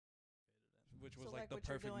which was So like the what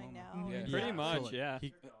you're perfect doing moment. now. Yeah. Pretty much, So, yeah.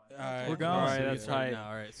 We're going. All right, that's tight.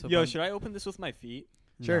 All right. So Yo, should I open this with my feet?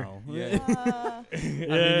 Sure. No. Yeah. I mean, you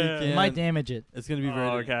Yeah. can't. Might damage it. It's gonna be very.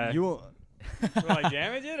 Oh, okay. You won't. Will I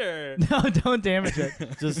damage it or? No, don't damage it.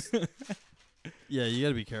 Just. Yeah, you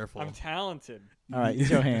gotta be careful. I'm talented. All right, use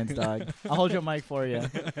your hands, dog. I'll hold your mic for you.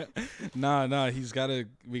 Nah,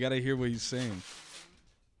 we gotta hear what he's saying.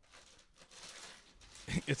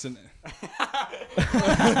 It's an.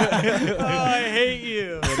 Oh, I hate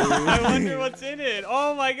you. I wonder what's in it.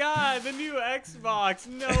 Oh my God, the new Xbox.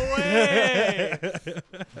 No way.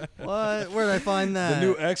 What? Where did I find that? The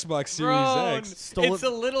new Xbox Series Bro, X. Stole it's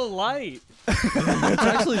it- a little light. It's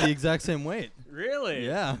actually the exact same weight. Really?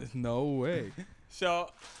 Yeah. No way. So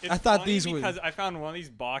it's I thought funny these were- because I found one of these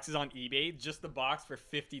boxes on eBay, just the box for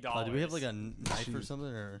 $50. Do we have like a knife or something,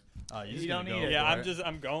 or you just don't gonna need go it. Yeah, for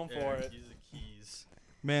I'm going for it. Use the keys.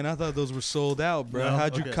 Man, I thought those were sold out, bro. No?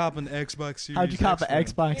 How'd you Okay. cop an Xbox Series? How'd you cop an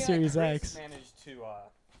X, man? Xbox Series Chris X? managed to.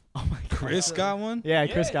 Oh my God. Chris got one. Yeah,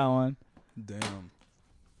 Chris Yeah. got one. Damn.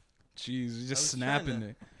 Jeez, he's I just was snapping trying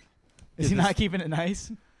it. Is he not keeping it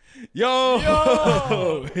nice? Yo!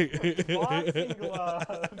 Boxing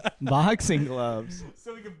gloves, Boxing gloves.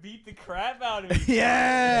 so we can beat the crap out of each other.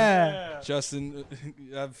 Yeah. Justin,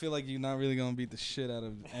 I feel like you're not really gonna beat the shit out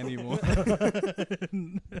of anyone.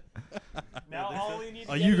 Now all we need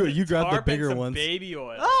to Oh, get you is you a grabbed the tarp and bigger some ones. baby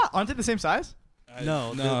oil. Ah, aren't they the same size?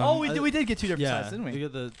 No, Oh, I- we did get two different Yeah, sizes, didn't we?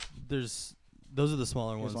 got the. Those are the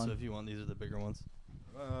smaller Here's ones. one. So if you want, these are the bigger ones.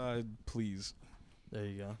 Please. There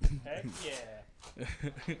you go. Heck yeah.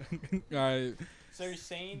 All right. So you're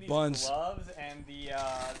saying these Buns. gloves and the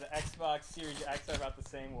Xbox Series X are about the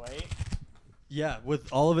same weight? Yeah,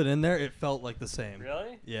 with all of it in there, it felt like the same.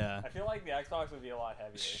 Really? Yeah. I feel like the Xbox would be a lot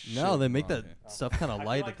heavier. No, they Shit, make that Ronnie. stuff kind I of feel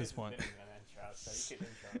light like at this point. has been an intro, so you could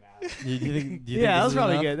intro now. Do you think Yeah, that this was is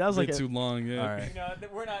probably enough? good. That was like Bit a, too long, yeah. All right. You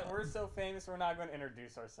know, we're so famous, we're not going to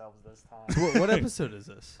introduce ourselves this time. What episode is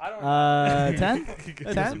this? I don't know. 10?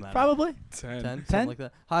 doesn't 10, matter. probably? 10. 10? 10? Something like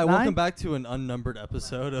that. Hi, 9? welcome back to an unnumbered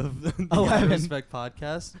episode of the 11. Respect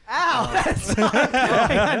Podcast. Ow! That's not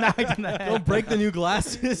I got knocked in the head. Don't break the new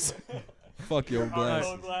glasses. Fuck your Glass.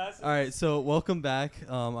 glasses. All right, so welcome back.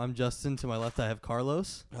 I'm Justin. To my left, I have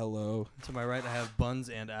Carlos. Hello. To my right, I have Buns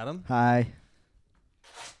and Adam. Hi.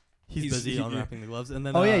 He's busy unwrapping the gloves. And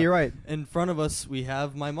then, Oh, yeah, you're right. in front of us, we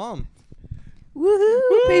have my mom.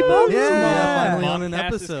 Woohoo, people! Yeah, finally on an Momcast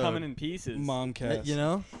is episode. coming in pieces. Momcast. You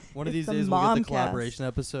know, one of It's these the days we'll get the Momcast. collaboration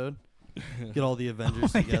episode. Get all the Avengers Oh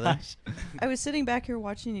my together. gosh. I was sitting back here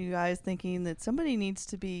watching you guys thinking that somebody needs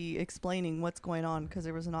to be explaining what's going on because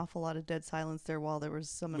there was an awful lot of dead silence there while there was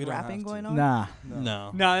some We don't rapping have to. going on. Nah.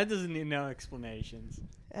 No. No, that doesn't need no explanations.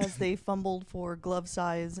 As they fumbled for glove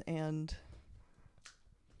size and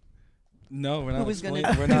No, we're who not was going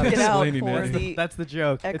explaining. to We're not get out explaining for that. the That's the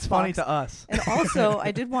joke. It's funny Xbox. to us. And also,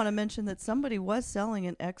 I did want to mention that somebody was selling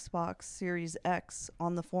an Xbox Series X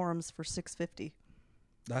on the forums for $650.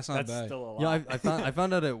 That's not That's bad. still a lot. Yeah, I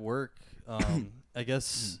found out at work. I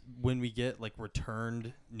guess when we get like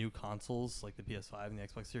returned new consoles, like the PS5 and the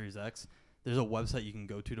Xbox Series X, there's a website you can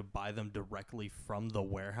go to buy them directly from the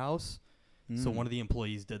warehouse. So one of the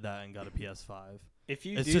employees did that and got a PS5. If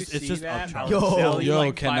you It's do just- it's see just that, upcharge. I'll Yo, sell you yo,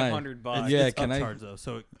 like can I- $500. Yeah, it's can I- upcharge though.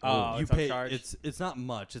 So Oh, you it's pay. upcharge? It's not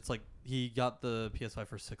much. It's like he got the PS5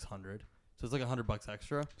 for $600. So it's like $100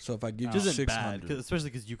 extra. So if I give Which you isn't bad, 600, especially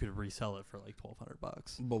because you could resell it for like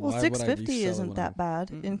 $1,200. but Well, why would I $650 resell it isn't when that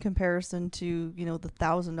bad in comparison to the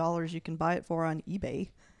 $1,000 you can buy it for on eBay.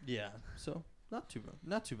 Yeah. So not too bad.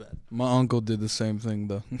 Not too bad. My uncle did the same thing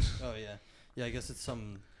though. Oh yeah. Yeah, I guess it's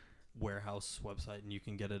some warehouse website and you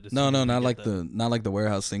can get it. As No, soon as you not get like the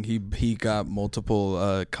warehouse thing. He got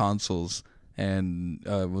multiple consoles and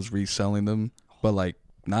was reselling them, but like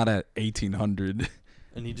not at 1,800.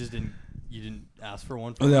 And he just didn't. You didn't ask for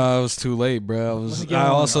one. No, I was too late, bro. I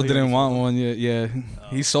also Oh, you didn't already want sold one yet. Yeah, Oh.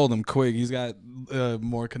 he sold them quick. He's got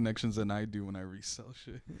more connections than I do when I resell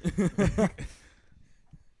shit.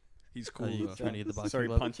 He's cool. you though. trying to get the box? Sorry,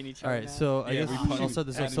 glove? punching each All other. right, now? so I Yeah, guess we I'll punch- set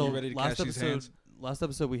this up. Adam, So you ready to last catch these episode,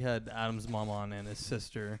 hands? we had Adam's mom on and his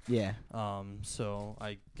sister. Yeah. So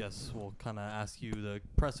I guess we'll kind of ask you the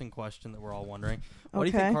pressing question that we're all wondering. Why do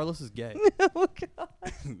you think Okay. Carlos is gay? Oh, God.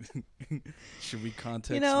 Should we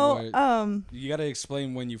context? You know, more? You gotta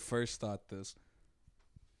explain when you first thought this.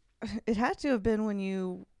 it had to have been when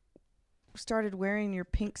you started wearing your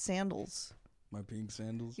pink sandals. My pink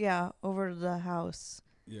sandals. Yeah, over to the house.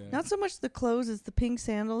 Yeah. Not so much the clothes as the pink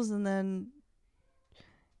sandals, and then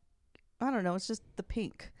I don't know. It's just the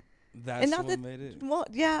pink. That's and not what that- made it. Well,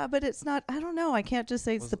 yeah, but it's not. I don't know. I can't just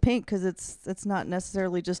say it's Was the it- pink because it's not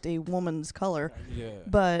necessarily just a woman's color. Yeah.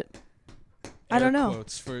 But I don't Air know.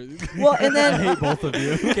 quotes for Well, and I then hate both of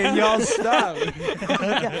you. can y'all stop?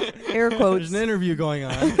 yeah, air quotes. There's an interview going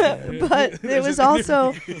on. But it was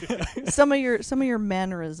also some of your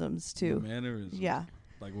mannerisms too. Mannerisms. Yeah.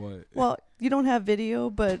 Like what? Well, you don't have video,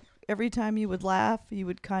 but every time you would laugh, you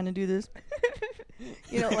would kind of do this.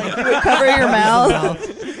 You know, like you would cover your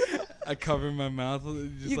mouth. I cover my mouth.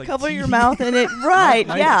 Just You like cover your mouth and it. Right.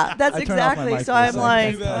 Yeah. That's I turn off my exactly. mic So for a I'm second.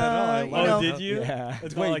 like, Do that at all. I you love know. Oh, did you? Yeah.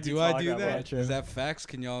 That's what I Wait, like to do I talk do about. that? True. Is that facts?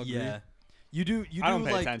 Can y'all agree? Yeah. You do I don't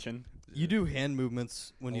pay like attention. you do hand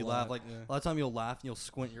movements when A you lot, laugh. Like yeah. a lot of time you'll laugh and you'll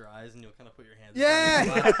squint your eyes and you'll kind of put your hands. Yeah.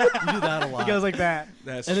 You do that a lot. He goes like that.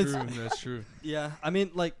 That's And true. it's- That's true. Yeah, I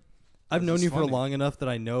mean, like, I've This known is you for funny. long enough that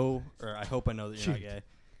I know, or I hope I know that you're not gay.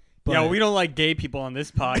 Yeah, we don't like gay people on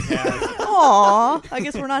this podcast. Aw. I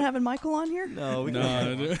guess we're not having Michael on here. No, we No,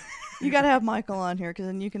 can't. You got to have Michael on here because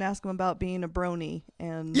then you can ask him about being a brony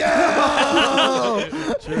and.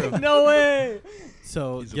 True. No way.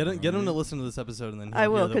 So He's a get him brony. to listen to this episode, and then I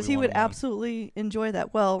he'll will, hear that because we he want would him on. absolutely enjoy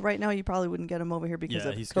that. Well, right now you probably wouldn't get him over here because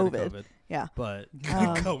Yeah, of he's scared COVID. of COVID. Yeah. But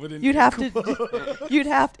COVID and You'd have to.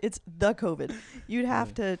 It's the COVID. You'd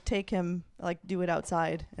have to take him, like, do it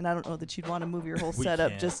outside, and I don't know that you'd want to move your whole We setup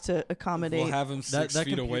can't. just to accommodate We'll have him 6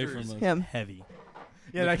 feet away computer from is us. him. heavy.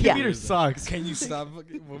 Yeah, that Yeah. computer sucks. Can you stop?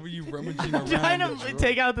 What were you rummaging I'm around? trying the to drawer?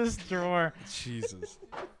 take out this drawer. Jesus.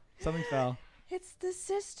 Something fell. It's the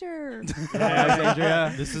sister. Hi,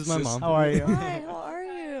 Andrea. This is my Sis- mom. How are you? Hi, how are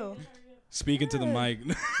you? Speaking to the mic.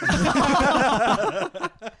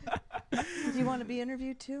 Do you want to be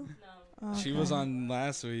interviewed too? No. She was on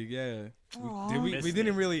last week. Yeah. Aw. Did we? Missed We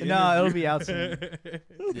didn't it. really. No, it'll interview- be out soon.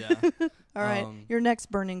 Yeah. All right. Your next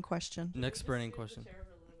burning question. Next burning question.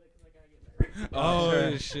 Oh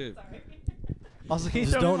Sure. shit. Also, can you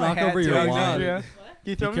Just throw me don't my knock hat over too, your wine. Alexandria? Can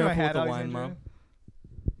you throw Be me my careful hat, with the wine, Alexandria? Mom.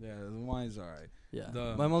 Yeah, the wine's alright. Yeah.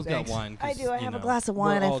 The- My mom's got Thanks. wine. I 'cause, do. I you have a know. glass of We're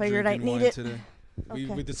wine. I all figured I'd drinking need wine it. Today. Okay.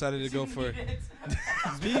 We decided to go for.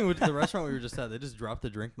 Speaking of the restaurant we were just at, they just dropped the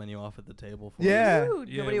drink menu off at the table. For Yeah. Dude,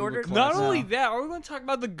 Yeah, nobody we were ordered. close. Not No. only that, are we going to talk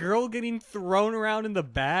about the girl getting thrown around in the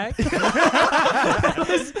back? we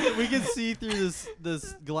could see through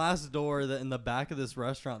this glass door that in the back of this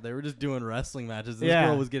restaurant they were just doing wrestling matches. This Yeah.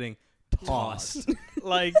 girl was getting tossed.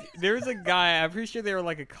 Like, there was a guy, I'm pretty sure they were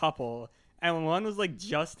like a couple, and one was like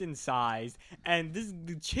just in size, and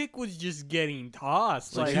the chick was just getting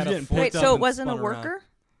tossed. Like, Like, she was getting Wait, picked up so it and wasn't a spun around. worker?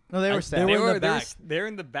 No, they were They stabbed. were in the they're back. they're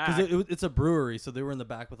in the back. Because it's a brewery, so they were in the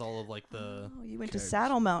back with all of like the. Oh, you went to Okay.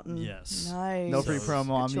 Saddle Mountain. Yes. Nice. No free So-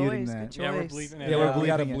 promo. I'm Good muting choice, that. good Yeah, we're choice. bleeping it Yeah, out. we're we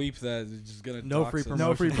gotta bleeping bleep that. It's just gonna No dox free us. promotion.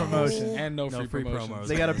 No free promotion. And no, No free free promotions. promos.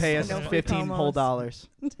 They got to pay us No free 15 whole promos. dollars.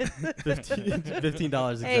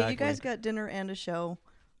 $15 exactly. Hey, you guys got dinner and a show.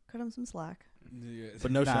 Cut them some slack. Yeah.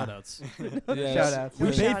 but no Nah. shout outs. Yeah, Shout outs. We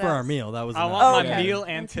No paid for our shout-outs. meal. That was I enough. want my Okay. meal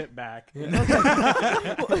and tip back.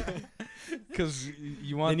 Because you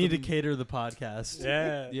They want. need to them- cater the podcast.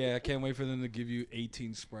 Yeah. Yeah, I can't wait for them to give you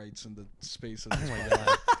 18 sprites in the space of this. Oh my podcast.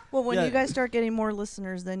 god. Well, when Yeah. you guys start getting more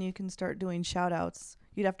listeners, then you can start doing shout outs.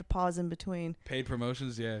 You'd have to pause in between. Paid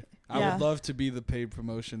promotions, yeah. I Yeah. would love to be the paid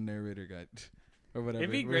promotion narrator guy, or whatever.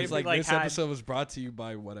 It'd be Where great it's if we, like like, this had- episode was brought to you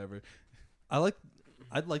by whatever.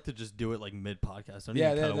 I'd like to just do it like mid podcast. Don't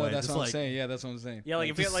Yeah, even cut no, away. that's just what I'm like, saying. Yeah, that's what I'm saying. Yeah, like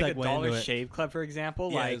if we had just like a segue Dollar into it. Shave Club, for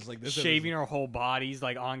example, Yeah, like, it's like this shaving our whole bodies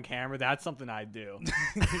like on camera, that's something I'd do.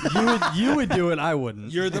 you would do it. I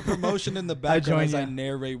wouldn't. You're the promotion in the background join as I ya.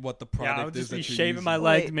 narrate what the Yeah, product I would is just that be you're shaving using. my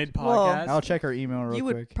legs Wait, mid well, podcast. I'll check our email real you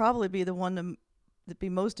would quick. probably be the one that'd be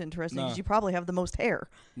most interesting because Nah. you probably have the most hair.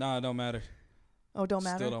 Nah, it don't matter. Oh, don't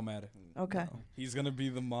matter. Still don't matter. Okay. He's gonna be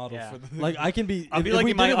the model Yeah. for the. Like I can be. I'll if- be if like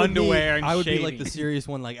we in my did it with me, underwear and I would be like the shaving. serious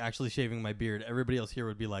one, like actually shaving my beard. Everybody else here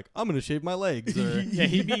would be like, I'm gonna shave my legs. Or,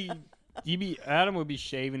 Yeah, Adam would be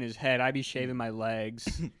shaving his head. I'd be shaving my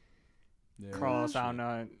legs. Yeah. Carlos, I don't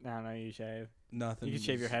know how you shave. Nothing. You can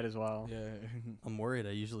shave your head as well. Yeah. I'm worried.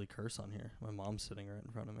 I usually curse on here. My mom's sitting right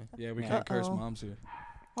in front of me. Yeah, we Yeah. can't curse Uh-oh. moms here.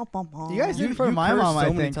 You You guys did in front of my curse mom, so I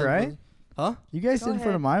many think, times. right? Huh? You guys Go did in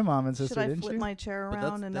front of ahead. my mom and sister, Should I didn't flip you? my chair But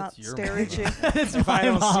around and not that's your stare mom. at you? It's If I my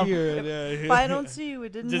don't mom. see her, yeah. If I don't see you,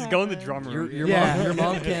 it didn't Just go in the happen. drum room. Your Yeah. mom. Your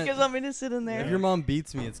mom Because can't. I'm going to sit in there. If your mom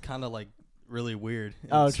beats me, it's kind of like really weird.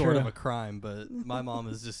 It's Oh, sort true. of a crime, but my mom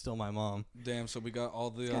is just still my mom. Damn, so we got all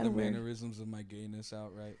the Kinda other weird. mannerisms of my gayness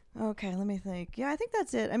out, right? Okay, let me think. Yeah, I think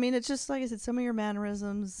that's it. I mean, it's just like I said, some of your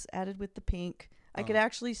mannerisms added with the pink. I could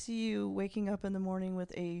actually see you waking up in the morning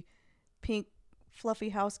with a pink fluffy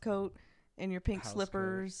house coat and your pink House coat.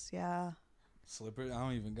 slippers. Yeah. Slipper? I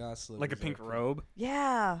don't even got slippers. Like a pink robe.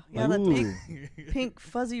 Yeah, that big pink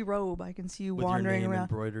fuzzy robe. I can see you With wandering your name around.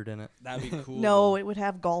 embroidered in it. That'd be cool. No, it would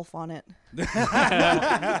have golf on it.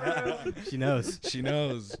 She knows. She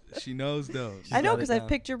knows. She knows those. I know got it because I've down.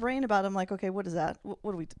 picked your brain about it. I'm like, okay, what is that?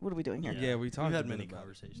 What are we doing here? Yeah, we talked We've had a bit many about it.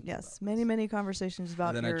 conversations. Yes, about many conversations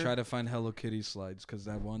about And then your. I try to find Hello Kitty slides because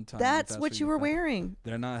that one time. That's what you were found. wearing.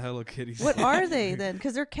 They're not Hello Kitty. What slides. are they then?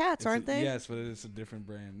 Because they're cats, aren't they? Yes, but it's a different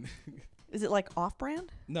brand. Is it like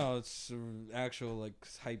off-brand? No, it's an actual like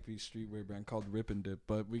hypey streetwear brand called Rip and Dip.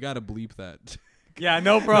 But we gotta bleep that. Yeah,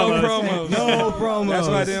 no promos. No promos. No promos. That's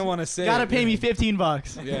why I didn't want to say. Gotta it. pay me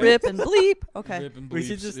 $15. Yeah. Rip and bleep. Okay. Rip and We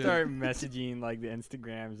should bleeps, just yeah. start messaging like the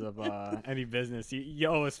Instagrams of any business. You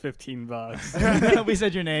owe us $15. We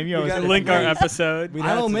said your name. You We always gotta said Link your our name. episode. We'd I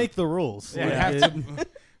have don't to- make the rules. Yeah. We Like, have it- to.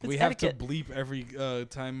 We It's have to etiquette. bleep every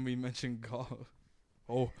time we mention golf.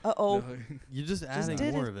 Oh. Uh-oh. no. You're just adding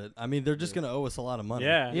did more it. of it. I mean, they're just gonna owe us a lot of money.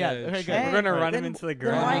 Yeah. Yeah. Yeah, Okay. sure. Good. We're gonna run Then- him into the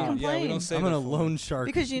then why ground. Yeah, we complain? don't say I'm the gonna full- loan shark.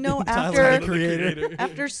 Because you know Tyler, after the creator.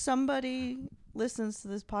 after somebody listens to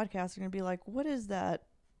this podcast, they're gonna be like, "What is that?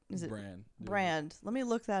 Is it brand? Yeah. brand? Let me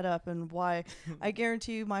look that up." And why? I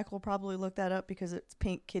guarantee you, Michael will probably look that up because it's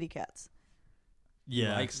pink kitty cats. He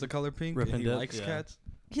Yeah. likes the color pink. Rip and and he dip, likes yeah. cats.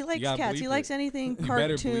 He likes gotta cats. bleep He it. likes anything You better bleep it.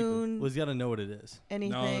 cartoon, Well, he's got to know what it is.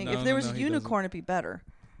 anything. No, If there was no, a he doesn't. unicorn, it'd be better.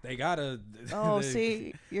 They gotta. Oh, they,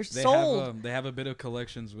 see, you're They sold. have they have a bit of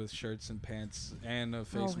collections with shirts and pants and a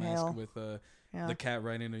face Oh, mask hell. with Yeah. the cat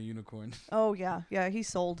riding a unicorn. Oh yeah, yeah. He's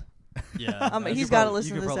sold. Yeah. He's You could gotta probably- listen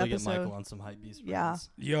to You could this probably get episode. Michael on some hype beast. Yeah. brands.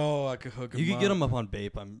 Yo, I could hook him. You could get him up on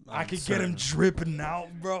Bape. I I'm could get him certain. dripping out,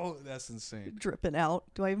 bro. That's insane. Dripping out.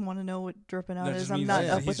 Do I even want to know what dripping out That is? just I'm means not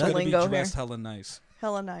yeah, up he's with the gonna lingo be here. dressed hella nice.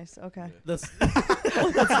 Hella nice. Okay. That's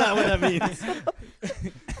that's not what that means.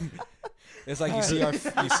 It's like you see you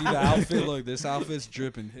see the outfit. Look, this outfit's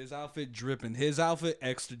dripping. His outfit dripping. His outfit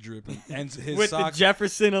extra dripping. And his With the socks.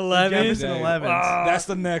 Jefferson 11. Jefferson Dang. 11. That's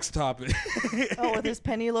the next topic. Oh, with his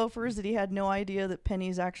penny loafers that he had no idea that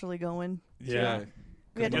pennies actually go in. Yeah.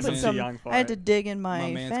 We had to Guess put I'm some. too young for I had it. to dig in My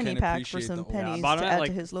my mans fanny can't pack for appreciate some the old- Yeah, I pennies bought to it add at like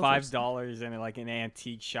to his loafers. $5 in like an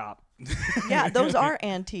antique shop. Yeah, those are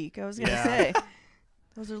antique. I was gonna Yeah. say,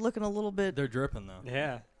 those are looking a little bit They're dripping though.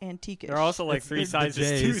 Yeah. antique-ish. They're also like It's 3 the sizes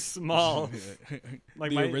too J's. small. Like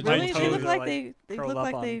The my original really. toes They look are, like they curled look up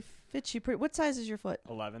like on they fit you pretty. What size is your foot?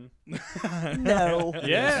 11. No.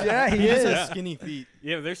 Yeah. Yeah, he He just is. has skinny feet.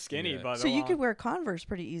 Yeah, they're skinny, Yeah. but So you could wear Converse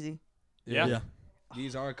pretty easy. Yeah.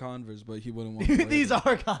 These are Converse, but he wouldn't want to wear These them.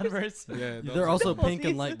 are Converse. Yeah, those They're are- also No, pink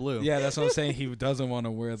and these- light blue. Yeah, that's what I'm saying. He doesn't want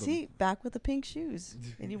to wear them. See, back with the pink shoes,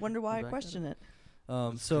 and you wonder why I Back question it.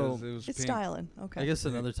 So 'Cause it was It's pink. styling. Okay. I guess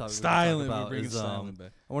another topic Styling. we We're talk about bringing is styling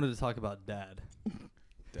back. I wanted to talk about Dad.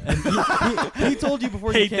 Dad. And he told you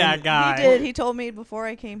before you hate came. that guy. He did. He told me before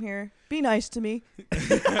I came here, be nice to me,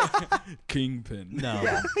 Kingpin. No,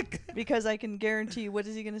 Yeah. because I can guarantee. What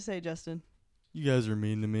is he gonna say, Justin? you guys are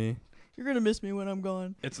mean to me. You're gonna miss me when I'm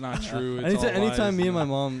gone. It's not true. It's Anytime, all anytime lies. me and my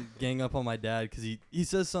mom gang up on my dad because he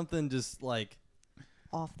says something just like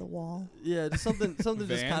Off the wall. just something just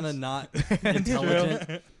kind of Vans? not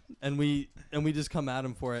intelligent, and we just come at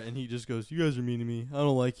him for it, and he just goes, "You guys are mean to me. I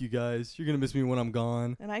don't like you guys. You're gonna miss me when I'm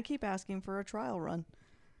gone." And I keep asking for a trial run.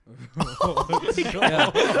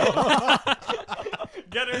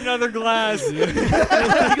 Get her another glass.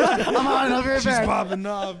 I'm on over She's here. popping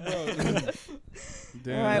off, bro.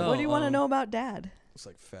 Damn. All right. No, What do you want to um, know about Dad? It's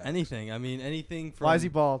like fat. Anything. I mean, anything from. Why is he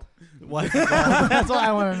bald? Why is he bald? That's what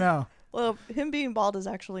I want to know. Well, him being bald is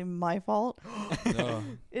actually my fault. No,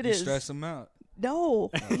 It you is. stress him out. No,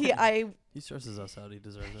 He stresses us out. He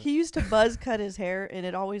deserves it. he used to buzz cut his hair, and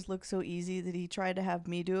it always looked so easy that he tried to have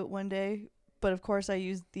me do it one day. But of course, I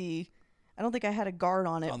used I don't think I had a guard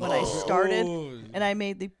on it On when the- I started, Oh. and I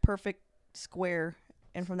made the perfect square.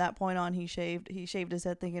 And from that point on, he shaved his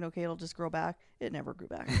head, thinking, okay, it'll just grow back. It never grew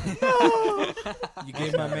back. You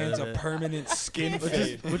gave my man's a permanent skin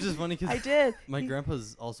fade. Which is funny I because did. my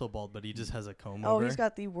grandpa's also bald, but he just has a comb Oh, over. he's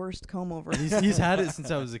got the worst comb over. He's had it since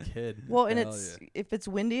I was a kid. Well, and Hell it's if it's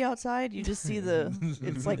windy outside, you just see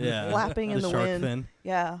it's like Yeah, flapping in the shark wind. fin.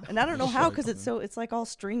 Yeah, and I don't know The how shark because it's fin. it's like all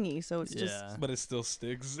stringy, so it's just Yeah. But it still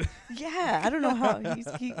sticks. yeah. I don't know how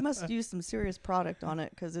he must use some serious product on it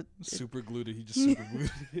because it Super glued it. He just super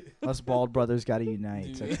glued it. Us bald brothers got to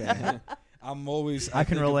unite. Dude. Okay. I'm always. I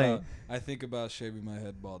can think relate. I think about shaving my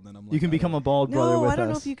head bald, then I'm like, You can become a bald brother no. with I don't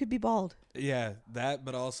know us. if you could be bald, Yeah, that.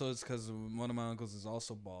 But also, it's because one of my uncles is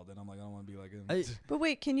also bald, and I'm like, I don't want to be like him. but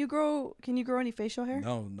wait, can you grow any facial hair?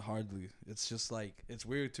 No, hardly. It's just like it's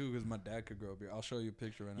weird too because my dad could grow a beard. I'll show you a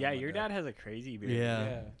picture right now. Yeah, of my your dad has a crazy beard.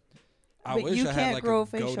 Yeah. I But wish you I had can't like grow a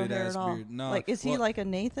facial goated hair ass at all. beard. No, Like, is he well, like a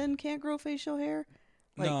Nathan? Can't grow facial hair?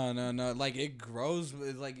 Like, no. Like it grows, but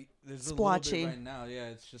it's like there's a little Splotchy. bit right now. Yeah,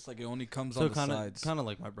 it's just like it only comes So on the sides. kind of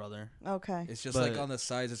like my brother. Okay. It's just like But- on the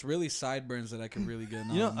sides. It's really sideburns that I can really get.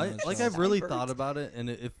 You know, I've really Sideburns. thought about it, and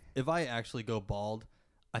if I actually go bald,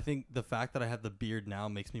 I think the fact that I have the beard now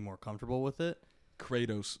makes me more comfortable with it.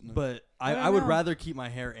 Kratos. No. But I don't I would know. rather keep my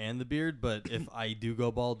hair and the beard. But if I do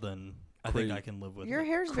go bald, then I think Kratos. I can live with Your it.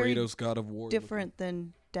 hair's very Kratos, God of War. different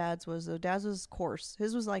than Dad's was though. Dad's was coarse.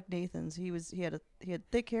 His was like Nathan's. He had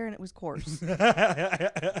thick hair and it was coarse.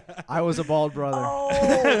 I was a bald brother. Oh,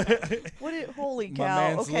 holy My cow!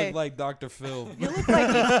 man's Okay, look like Dr. Phil. you look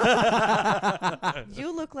like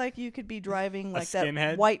you look like you could be driving like that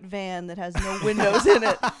skinhead? white van that has no windows in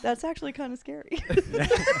it. That's actually kind of scary.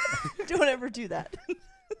 Don't ever do that.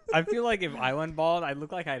 I feel like if I went bald, I'd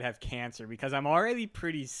look like I'd have cancer because I'm already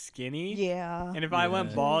pretty skinny. Yeah. And if I went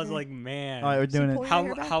Yeah. bald, it's like, man, All right, we're doing pull it. your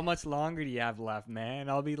hair back. how much longer do you have left, man?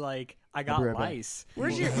 I'll be like, I got be right back. lice.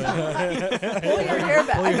 Where's your pull your hair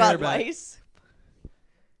back? Pull I your got hair back. lice.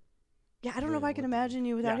 Yeah, I don't know if I can imagine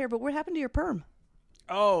you without Yeah. hair. But what happened to your perm?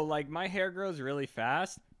 Oh, like my hair grows really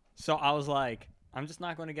fast. So I was like, I'm just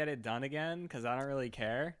not going to get it done again because I don't really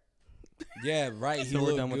care. Yeah, right. He So we're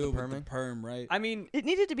looked done with the good with the perming? perm, right? I mean, It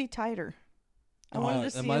needed to be tighter. I wanted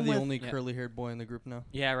to see am I him the with. only Yeah. curly-haired boy in the group now?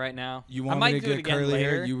 yeah, right now. You I want might me to do it get again curly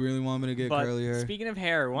hair? later, You really want me to get but curly hair? speaking of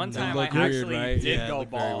hair, one They time I look weird, actually right? did Yeah, it go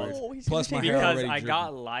looked very bald weird. Oh, he's Plus gonna my take hair it off. because already I got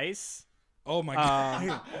dripping. lice Oh my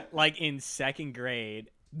god. like in second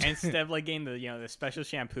grade. Instead of like getting the special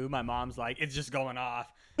shampoo, my mom's like, it's just going off.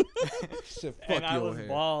 Shit, fuck And I your was hair.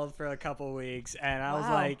 bald for a couple weeks, and I was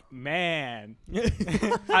Wow. like, man,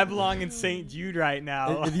 I belong in St. Jude right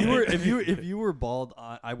now. if you were bald,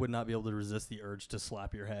 I would not be able to resist the urge to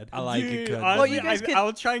slap your head. I like it. Dude, 'Cause honestly, Well, you guys could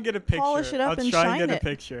I'll try and get a picture. polish it up I'll and try shine and get it. a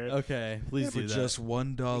picture. Okay, please for do that. just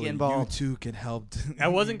 $1, Getting you bald. too can help. I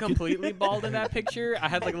wasn't completely bald in that picture. I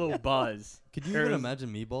had like a little buzz. Could you There even was-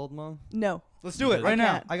 imagine me bald, Mom? No, Let's do it I right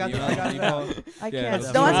now. can't. I got You this. I got know, it. I Yeah, can't.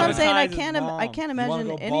 that's No, that's what I'm what saying. I Traumatize can't. his I mom. can't You wanna imagine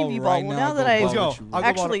go any of bald you right bald. Well, now, now that go I've bald. Let's Let's go. go. I'll go bald.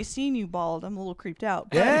 actually seen you bald, I'm a little creeped out.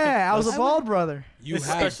 Yeah, I was a I bald brother. You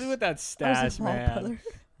Especially with that I was stash, a bald man. brother.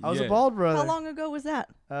 I was Yeah. a bald brother. How long ago was that?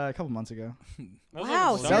 A couple months ago. That was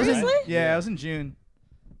Wow, like a That was in- summer. seriously? yeah, it was in June.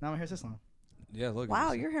 Now my hair's this long. Yeah, look. at Wow,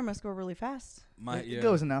 this. your hair must grow really fast. It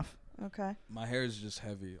goes enough. Okay. My hair is just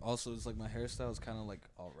heavy. Also, it's like my hairstyle is kind of like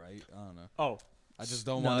all right. I don't know. Oh, I just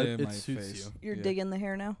don't No, want it it in my suits face. you. You're Yeah. digging the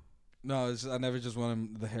hair now? No, I never just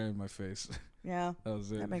wanted the hair in my face. Yeah, That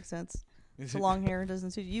was it. that makes sense. The long hair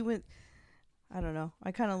doesn't suit you. You went. I don't know.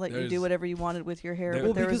 I kind of let you There's- do whatever you wanted with your hair, There- but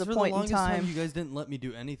Well, there was because a for point the in longest time, time. you guys didn't let me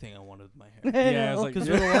do anything I wanted with my hair. I Yeah, I was know. like-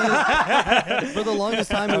 Because for the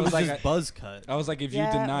longest time, I it was was like, just buzz cut. I was like, if Yeah,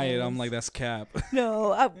 you deny it it, I'm was. like, that's cap.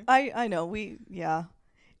 No, I know. Yeah.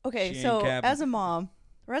 Okay, She ain't so capping. as a mom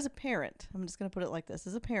or as a parent, I'm just gonna put it like this: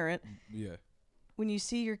 as a parent, Yeah. when you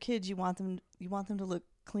see your kids, you want them to look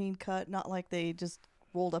clean cut, not like they just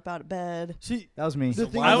rolled up out of bed. See, That was me. the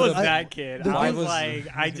thing I is, was I- that kid. the I thing was was- like,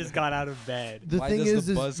 I just got out of bed. the Why thing does is,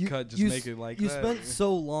 the is buzz you, cut just you make s- it like you that? spent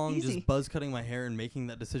so long Easy. just buzz cutting my hair and making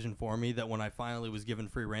that decision for me that when I finally was given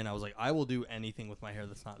free reign, I was like, I will do anything with my hair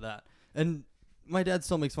that's not that. And my dad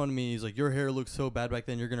still makes fun of me. He's like, your hair looks so bad back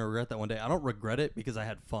then. You're gonna regret that one day. I don't regret it because I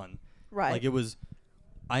had fun. Right. Like it was.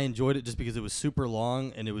 I enjoyed it just because it was super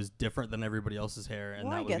long and it was different than everybody else's hair, and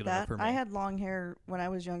well, that I was get good enough that. for me. I had long hair when I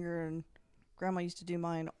was younger, and Grandma used to do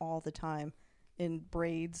mine all the time in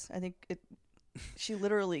braids. I think she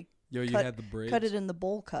literally Yo, you cut- had the braids. cut it in the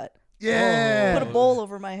bowl cut. Yeah. Put a bowl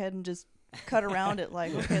over my head and just cut around it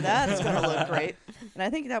like, okay, that's gonna look great. And I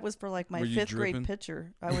think that was for like my Were you 5th dripping? grade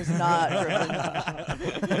picture. I was not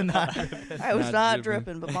dripping. I was Not not dripping.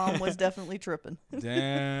 dripping, but Mom was definitely tripping.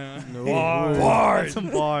 Damn. No. Bars. Some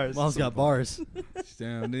bars. Mom's got bars.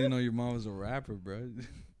 Damn. I didn't know your mom was a rapper, bro.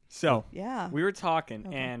 So Yeah. we were talking,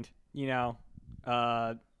 Okay. and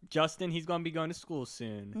Justin, he's gonna be going to school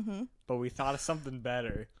soon, Mm-hmm. but we thought of something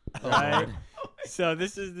better, Oh, right? So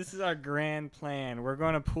this is our grand plan. We're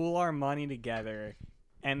going to pool our money together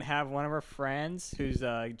and have one of our friends who's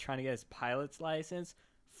trying to get his pilot's license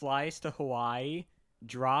fly us to Hawaii,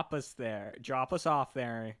 drop us off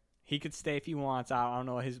there. He could stay if he wants. I don't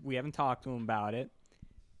know. We haven't talked to him about it.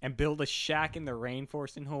 And build a shack in the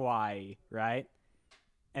rainforest in Hawaii, right?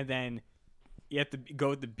 And then you have to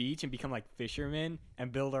go to the beach and become like fishermen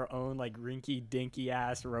and build our own like rinky dinky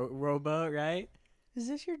ass rowboat, right? Is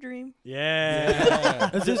this your dream? Yeah.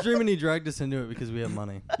 It's his dream, and he dragged us into it because we have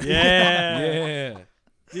money. Yeah. Yeah.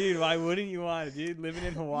 Dude, why wouldn't you want it, dude? Living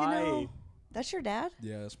in Hawaii. You know, that's your dad?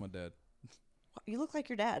 Yeah, that's my dad. You look like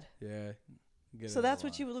your dad. Yeah. Get So it that's a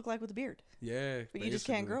what lot. you would look like with a beard. Yeah. But you just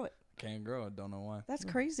can't basically. grow it. Can't grow it. Don't know why. That's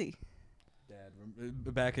crazy.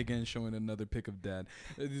 Dad, back again, showing another pic of Dad.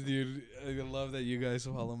 Dude, I love that you guys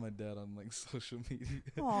follow my dad on like social media.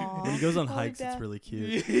 Aww. When he goes on Holy hikes, dad. it's really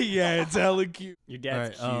cute. Yeah, it's hella cute. Your All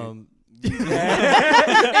dad's right, cute.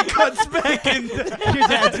 it cuts back in. Your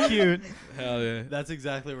dad's cute. Hell yeah. That's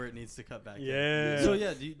exactly where it needs to cut back. in. Yeah. So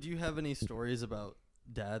yeah, do you have any stories about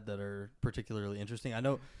Dad that are particularly interesting? I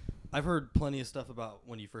know I've heard plenty of stuff about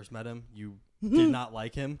when you first met him. You did not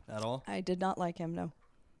like him at all. I did not like him, no.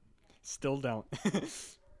 Still don't.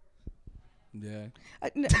 Yeah.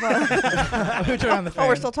 Who turned on the fan? Oh,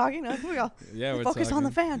 we're still talking? We all Yeah, we're focus on the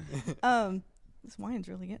talking. fan. This wine's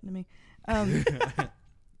really getting to me.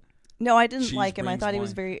 No, I didn't Cheese like him. I brings thought he was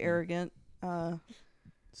wine. very arrogant.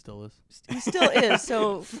 Still is. He still is.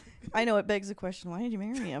 So I know it begs the question, why did you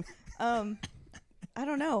marry him? I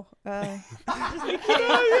don't know.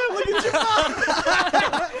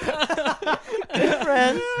 Good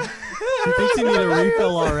friends. She thinks you need a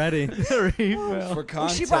refill already. For Oh,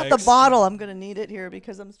 context. she brought the bottle. I'm gonna need it here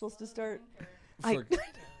because I'm supposed to start. For, Did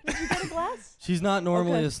you get a glass? She's not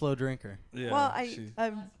normally Okay. a slow drinker. yeah, Well,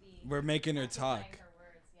 I'm. we're making her talk.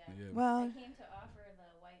 Yeah. Well, I came to offer the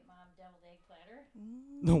white mom deviled egg platter.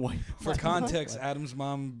 No white. For context, Adam's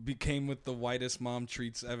mom became with the whitest mom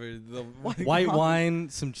treats ever. The White wine,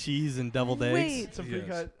 some cheese, and deviled eggs. wait. Some Yes.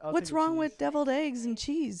 pre-cut. I'll What's take the wrong cheese. with deviled eggs and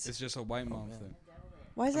cheese? It's just a white mom thing.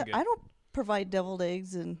 Why is I'm that? good. I don't provide deviled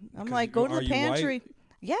eggs, and I'm 'Cause like, you- go to are the you white? pantry.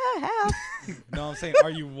 Yeah, I have. No, I'm saying,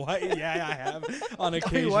 are you white? Yeah, I have. On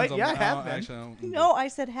occasions, white? I'm- Yeah, I I have don't- been. Actually, I don't- No, I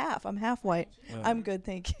said half. I'm half white. Oh. I'm good,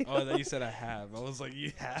 thank you. Oh, that you said I have. I was like,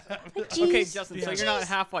 you have. Okay, Jeez. Justin. Yeah. So you're not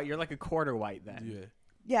half white. You're like a quarter white then. Yeah.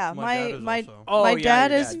 Yeah, My dad is my also. Oh, my yeah,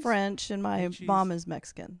 dad your is dad's- French and my Cheese. mom is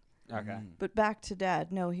Mexican. Okay. But back to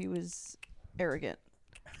dad. No, he was arrogant,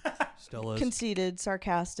 Still is. conceited,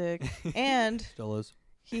 sarcastic, and Still is.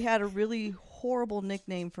 he had a really horrible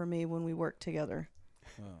nickname for me when we worked together.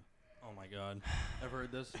 Oh. Oh my God. I've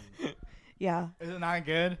heard this. Yeah, Is it not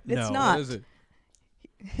good? it's No. not. What is it?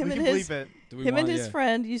 Him we and can his bleep it. Do we him and want- his yeah.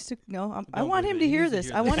 friend used to. No, I Don't want bleep him it. to He hear needs to this.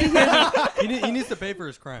 hear I this. want to hear. he needs to pay for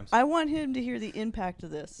his crimes. I want him to hear the impact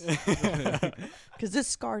of this because this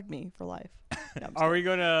scarred me for life. No, I'm Are we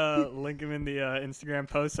gonna link him in the Instagram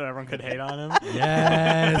post so everyone could hate on him?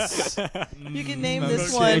 Yes. You can name Smoke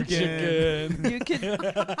this one. Chicken. You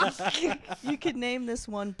could you could name this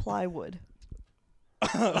one plywood.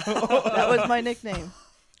 That was my nickname.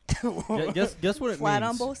 Guess what it Flat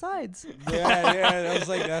means. on both sides. Yeah. I was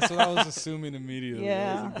like, that's what I was assuming immediately. I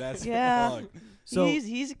was Yeah. like, that's Yeah. fucked. So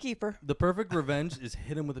he's a keeper. the perfect revenge is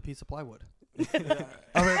hit him with a piece of plywood. I'll be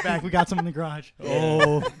right back. We got some in the garage.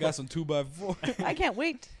 Oh. Got some 2x4. I can't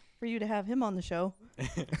wait for you to have him on the show. He's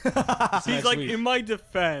Next like, week. in my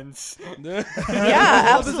defense. Yeah, This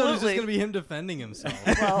episode is just absolutely. gonna be him defending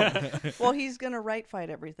himself. Well, he's gonna right fight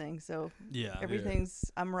everything. So Yeah.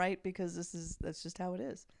 everything's I'm right because that's just how it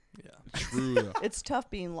is. Yeah. True. Though. It's tough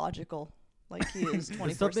being logical, like he is It's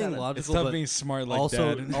 24/7. tough being It's logical, tough but being smart like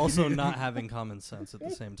also Dad. also not having common sense at the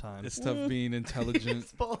same time. It's tough being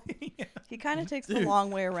intelligent. He kind of takes the long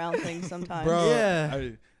way around things sometimes. Bro, Yeah.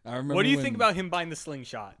 I remember What do you when- think about him buying the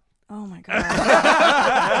slingshot? Oh my god.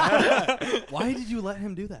 Why did you let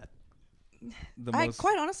him do that? the I most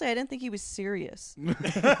quite honestly, I didn't think he was serious.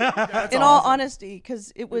 In all honesty,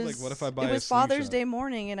 because it was like, what if I buy it a was Father's slingshot? Day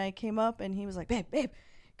morning, and I came up, and he was like, "Babe,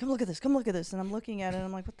 come look at this, and I'm looking at it, and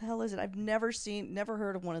I'm like, "What the hell is it? I've never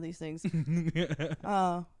heard of one of these things."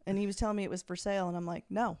 And he was telling me it was for sale, and I'm like,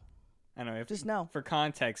 "No, I don't know. If, just no." For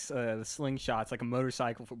context, the slingshot's like a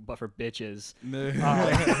motorcycle, but for bitches.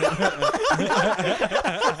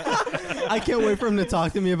 I can't wait for him to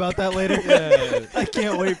talk to me about that later. Yeah. I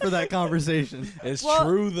can't wait for that conversation. It's Well-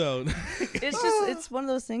 true though. It's one of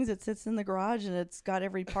those things that sits in the garage, and it's got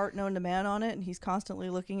every part known to man on it, and he's constantly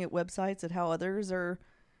looking at websites at how others are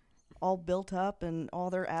all built up and all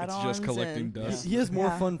their It's add-ons. just collecting and dust. He has more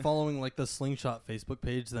Yeah. fun following like the Slingshot Facebook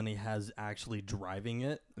page than he has actually driving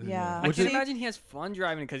it. Yeah, I Which can is- imagine he has fun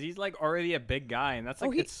driving because he's like already a big guy, and that's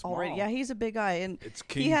like he's it's small. already he's a big guy, and It's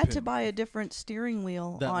he had to Kingpin. buy a different steering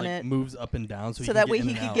wheel That on like it moves up and down so, so that can way get in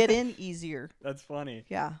he and could out. get in easier. That's funny.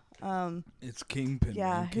 Yeah, It's Kingpin.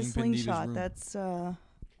 yeah, man. his Kingpin need his slingshot. room. That's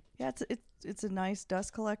yeah, it's a nice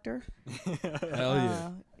dust collector. Hell yeah.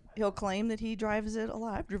 He'll claim that he drives it a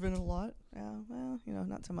lot. I've driven it a lot. Yeah, well,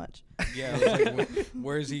 not so much. Yeah. It was like,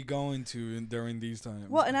 where's he going to during these times?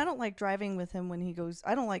 Well, and I don't like driving with him when he goes.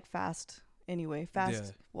 I don't like fast anyway. Fast.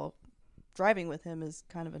 Yeah. Well, driving with him is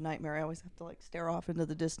kind of a nightmare. I always have to like stare off into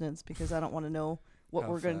the distance because I don't want to know what How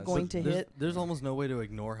we're fast? going to there's, hit. There's almost no way to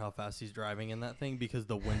ignore how fast he's driving in that thing because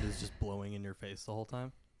the wind is just blowing in your face the whole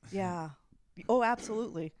time. Yeah. Oh,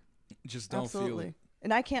 absolutely. Just don't Absolutely. feel it.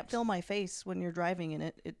 And I can't feel my face when you're driving in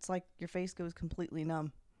it. It's like your face goes completely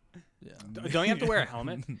numb. Yeah, Don't you have to wear a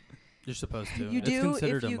helmet? you're supposed to. You it's do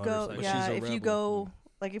considered if a you go. motorcycle. Yeah, she's a if you rebel. go.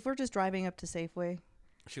 Like if we're just driving up to Safeway,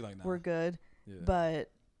 She like, nah. we're good. Yeah.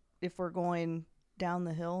 But if we're going down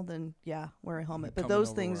the hill, then yeah, wear a helmet. But Coming those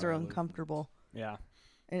over things where are I live. uncomfortable, Yeah.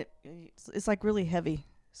 and it's like really heavy.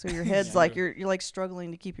 So your head's Yeah. like you're like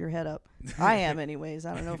struggling to keep your head up. I am, anyways.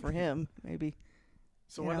 I don't know for him, maybe.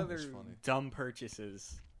 So Yeah. what That's other funny. dumb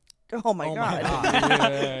purchases? Oh my Oh god! my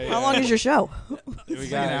God. Yeah, How long is your show? We An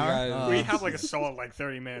got, hour? We have like a solid like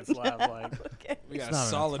 30 minutes left. Like we got It's not a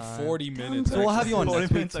solid enough time. 40 minutes. So we'll have you on 40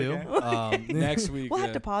 next week minutes, too. okay. next week. We'll yeah.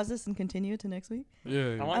 have to pause this and continue to next week.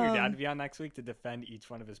 Yeah. I want your dad Um, to be on next week to defend each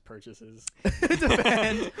one of his purchases. We trying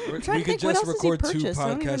to could think, what just else has he record 2 purchased? I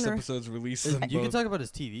don't even podcast know. episodes, release them. You can both. talk about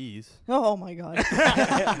his TVs. Oh my god!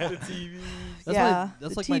 The TV. That's Yeah,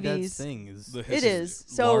 that's the like my dad's TVs. thing. Is The It His is.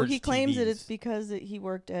 So large he claims that TVs. it's because he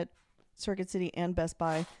worked at Circuit City and Best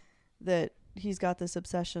Buy that he's got this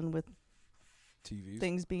obsession with TVs.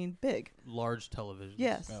 things being big. large televisions.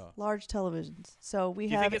 Yes, Oh. large televisions. So we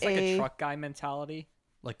Do you have think it's like a truck guy mentality?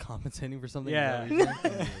 Like compensating for something. Yeah. Is that what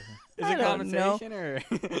you're saying? Is I it don't know. compensation or?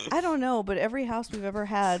 I don't know, but every house we've ever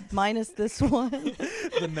had, minus this one,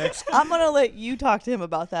 The next. I'm gonna let you talk to him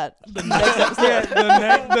about that. next Yeah,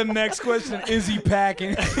 episode. the next question is he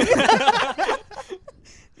packing?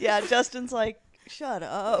 Yeah, Justin's like, shut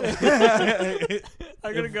up.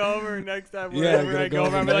 I'm gonna go over next time. Yeah, Whenever gonna I go go over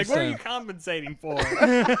over, I'm like, next what are you time." compensating for?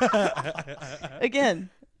 Again,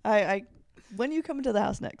 I when you come to the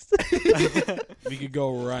house next? We could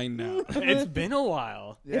go right now. It's been a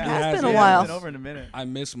while. It has has been been. a Yeah, while. Been over in a minute. I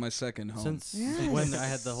miss my second home. Since Yes. when I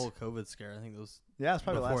had the whole COVID scare, I think it was Yeah, it's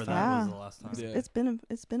probably before last that time. Yeah. was the last time. Yeah. It's been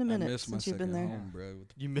a I minute miss my since you've been second there. home, bro.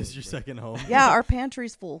 You missed your second home. Yeah, our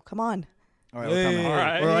pantry's full. Come on. All right, we're coming. Hey. All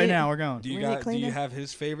right. We're right now. We're going. Do you We need got? Do clean you it. have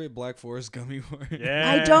his favorite Black Forest gummy worm?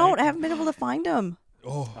 Yeah. I don't. I haven't been able to find them.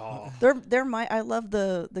 Oh, Oh. They're my. I love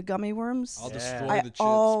the gummy worms. I'll Yeah. destroy I the chips.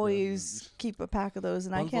 always keep a pack of those,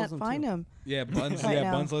 and Buns I can't loves them find too. them. Yeah, Buns. Right yeah,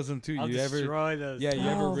 now. Buns loves them too. I'll You ever? destroy those. Yeah, you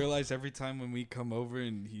ever Oh. realize every time when we come over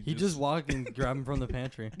and He just walked and grabbed him from the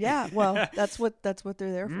pantry. Yeah, well, that's what they're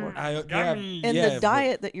there for. Mm. I, yeah, Gummies. And yeah, the but-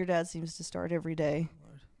 diet that your dad seems to start every day.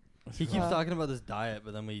 He keeps Uh, talking about this diet,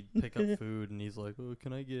 but then we pick up food, and he's like, "Oh,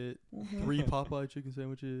 can I get 3 Popeye chicken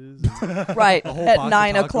sandwiches? And Right a whole at box of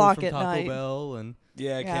 9 tacos o'clock from at Taco night. Bell?" And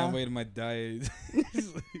Yeah, I Yeah. can't wait to my diet.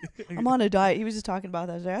 I'm on a diet. He was just talking about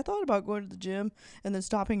that today. I thought about going to the gym and then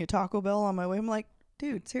stopping at Taco Bell on my way. I'm like,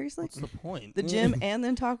 dude, seriously? what's the point? The gym and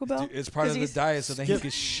then Taco Bell? Dude, it's part 'Cause of the he's- diet, so then he Skip-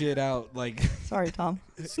 can shit out like. Sorry, Tom.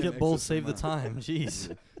 Skip bowls, save the time.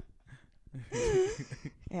 Jeez.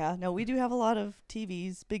 Yeah, no, we do have a lot of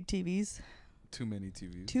TVs, big TVs. Too many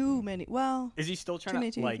TVs. Too many. Well, Is he still Too trying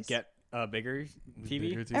many to like TVs. get a bigger TV?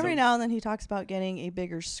 Bigger TV. every now and then he talks about getting a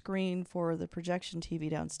bigger screen for the projection TV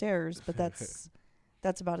downstairs, but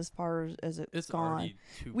that's about as far as it's It's gone. already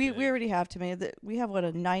too We big. already have to make that. We have what,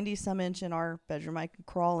 a 90-some inch in our bedroom. I can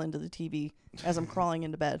crawl into the TV as I'm crawling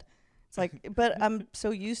into bed. It's like, but I'm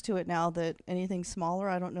so used to it now that anything smaller,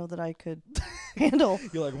 I don't know that I could handle.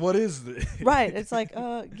 You're like, what is this? Right? It's like,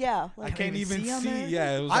 yeah. I Like, can't even on see. there?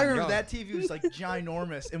 Yeah, it was I like, remember yo. that TV was like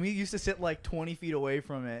ginormous, and we used to sit like 20 feet away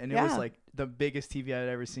from it, and it Yeah. was like the biggest TV I'd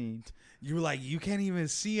ever seen. You were like, you can't even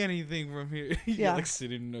see anything from here. You're Yeah. like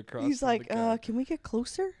sitting across. He's from like, the couch. can we get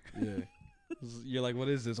closer? Yeah. You're like, what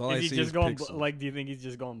is this? All I Is he see just is going pixel. like? Do you think he's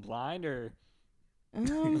just going blind or?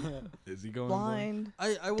 Is he going Blind.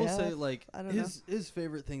 I will say, deaf, like, I don't his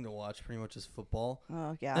favorite thing to watch pretty much is football.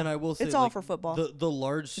 Oh yeah. And I will say, It's all like, for football. The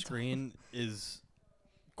large screen is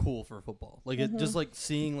cool for football. Like, it just like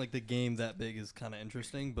seeing like the game that big is kind of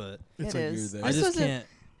interesting, but It's It like is. you're I there. This just isn't- can't.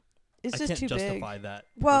 It's I just can't too justify big. that.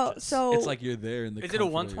 Well, purchase. so It's like you're there in the. Is it a comfort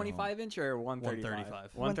of your 125 inch or a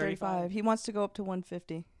 135? 135. He wants to go up to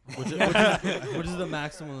 150. which is the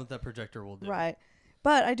maximum that that projector will do. Right.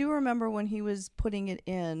 But I do remember when he was putting it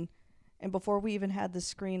in, and before we even had the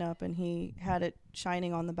screen up and he had it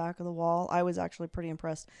shining on the back of the wall, I was actually pretty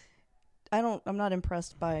impressed. I'm not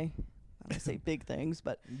impressed by, I don't say big things,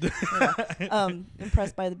 but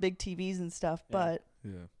impressed by the big TVs and stuff. Yeah. But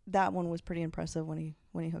Yeah. that one was pretty impressive when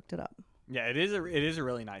he hooked it up. Yeah, it is a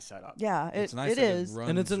really nice setup. Yeah, It's it nice it that is. runs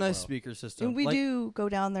And it's a nice well. speaker system. And we Like, do go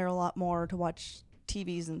down there a lot more to watch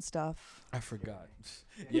TVs and stuff. I forgot.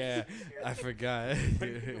 Yeah, I forgot.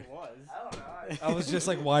 was. I was just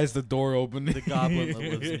like, why is the door open? the goblin that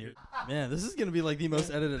lives in you. Man, this is gonna be like the most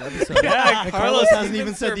edited episode. Yeah, And Carlos Carlos hasn't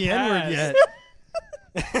even said the N word surpassed. yet.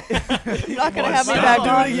 You're not gonna Well, have me stop. back Do it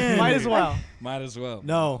on. again. Might as well. Might as well.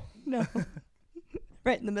 No. No.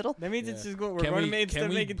 Right in the middle. That means Yeah. it's just going. We're Can going we, to make instead can of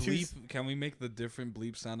we making two. bleep? Can we make the different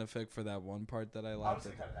bleep sound effect for that one part that I laughed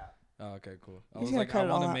at? cut it out. Oh, okay, cool. I He's was gonna like, cut I it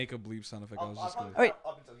all want to out. make a bleep sound effect. I was just gonna. Wait.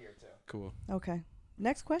 Up until here too. Cool. Okay.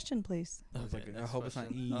 Next question, please. I was like, I next hope it's not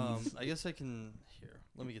question. Eve. I guess I can. Here,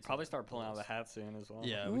 let me get. Probably start pulling out the hat soon as well.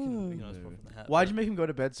 Yeah, we can. We Mm. can always pull from the hat. Why'd but you make him go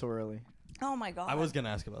to bed so early? Oh my god. I was gonna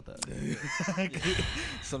ask about that.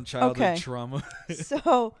 Some childhood Okay. trauma.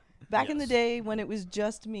 So back in the Yes. day when it was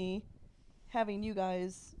just me, having you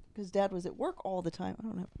guys, because Dad was at work all the time. I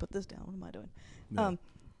don't have to put this down. What am I doing? Yeah.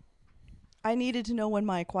 I needed to know when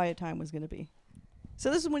my quiet time was going to be. So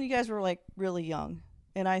this is when you guys were like really young,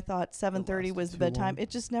 and I thought 7:30 lasted was the too bedtime. long. It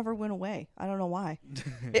just never went away. I don't know why.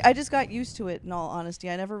 I just got used to it. In all honesty,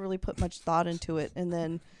 I never really put much thought into it, and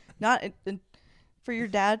then for your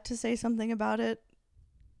dad to say something about it.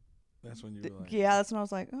 That's when you were like, Yeah, that's when I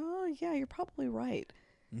was like, oh yeah, you're probably right.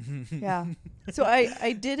 Yeah. So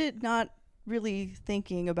I did it not really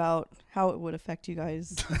thinking about how it would affect you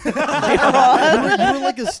guys later on. you were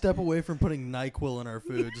like a step away from putting NyQuil in our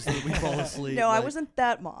food just so that we fall asleep. No, I like- wasn't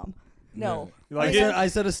that mom. No. Like I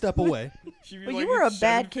said a step away. But you were a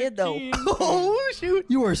bad kid, though. Oh shoot!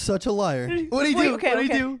 You are such a liar. What do you Wait, do? okay, What do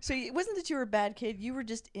okay. you do? So it wasn't that you were a bad kid. You were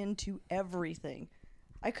just into everything.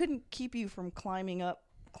 I couldn't keep you from climbing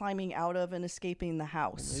out of and escaping the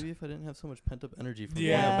house. Maybe if I didn't have so much pent up energy from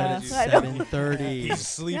Yeah, bed I at know. 7:30. He's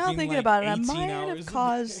sleeping Now thinking like about it, I 18 might hours have a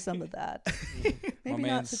caused day. some of that. Maybe not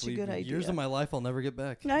man's such a sleeping. good idea. Years of my life I'll never get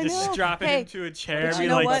back. I Just know. strap it Hey, into a chair but and you be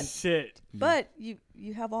know like, what? sit. but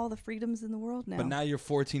you have all the freedoms in the world now. But now you're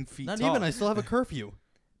 14 feet Not tall. even. I still have a curfew.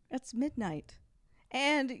 It's midnight.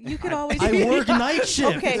 And you could always I work night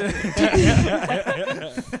shift. Okay.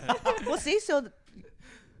 Well, see, so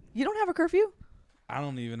you don't have a curfew? I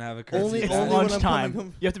don't even have a curfew. Only It's when I'm coming lunchtime.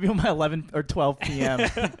 home. You have to be home by 11 or 12 p.m.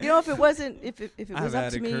 You know, if it wasn't, if it I've was up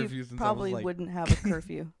had to a me, curfew you since I was, probably like- wouldn't have a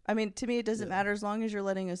curfew. I mean, to me, it doesn't Yeah. matter as long as you're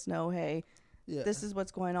letting us know, hey, Yeah. this is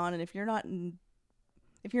what's going on, and if you're not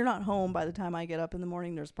home by the time I get up in the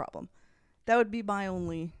morning, there's a problem. That would be my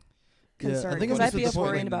only Yeah, I concern, think because I'm I'd just be at up the point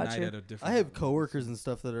worrying Spending the about night you. at a different I have hotel. coworkers and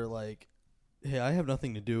stuff that are like, "Hey, I have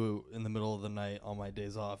nothing to do in the middle of the night on my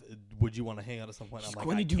days off. Would you want to hang out at some point?" I'm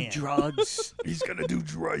like, I can't. drugs. He's gonna do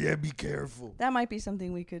drugs. Yeah, be careful. That might be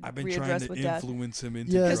something we could I've been trying readdress to with Dad. influence him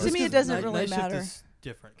into Yeah, Because to drugs. me, it doesn't night, really night shift matter. is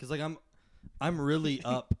different because like I'm really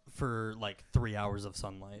up for like 3 hours of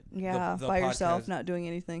sunlight. Yeah, the by yourself, podcast- not doing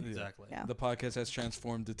anything. Exactly. Yeah. The podcast has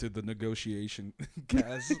transformed into the negotiation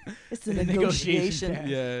cast. It's the The negotiation negotiation. cast.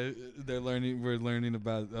 Yeah, we're learning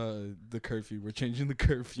about the curfew. We're changing the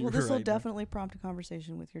curfew. Well, this will right now. definitely prompt a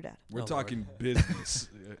conversation with your dad. We're Oh, talking business.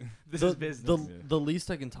 Yeah. This the, is business. The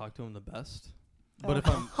least I can talk to him, the best. But Oh. if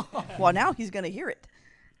I'm, Well, now he's gonna hear it.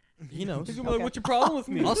 he knows. He's gonna be like, what's your problem with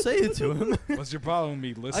me? I'll say it to him. What's your problem with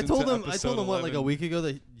me? Listen I told to him episode what like a 11. week ago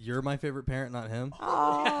that you're my favorite parent, not him.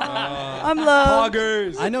 Aw, I'm loved.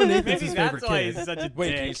 Poggers. I know Nathan's Maybe his that's favorite why kid. he's such a Wait,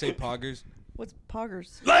 dick. can you say poggers? What's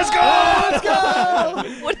poggers? Let's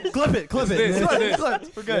go! What is? Clip it, clip This, it.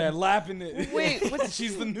 this. We're good. Yeah, lapping it. Wait, what's-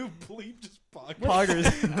 She's the new bleep. Just poggers.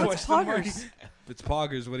 Poggers. What's Question mark. poggers? It's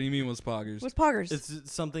poggers. What do you mean? What's poggers? What's poggers?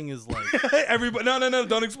 It's something is like Everybody, no,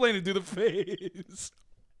 don't explain it. Do the face.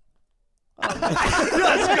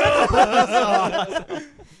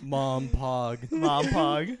 mom pog. Mom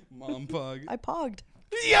pog. Mom pog. I pogged.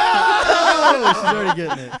 Oh, she's already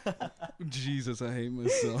getting it. Jesus, I hate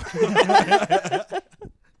myself.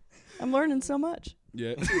 I'm learning so much.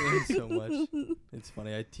 Yeah. So much. It's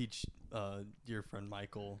funny. I teach your friend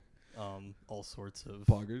Michael all sorts of.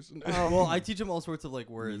 Poggers. Well, I teach him all sorts of like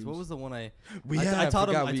words. Memes. What was the one I I taught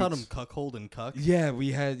him? forgot I we taught him ex- cuckold and cuck. Yeah,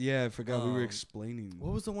 we had. Yeah, I forgot we were Um, explaining.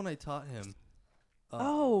 What was the one I taught him?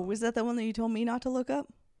 Oh, was that the one that you told me not to look up?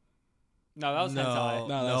 No, that was hentai.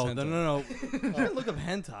 No, that was no. You didn't look up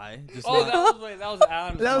hentai. Just Oh, not- that was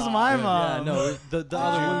Adam's That was mom. my Yeah, mom. yeah, no. The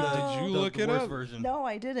other one. Oh. Did you the look it worst up? version. No,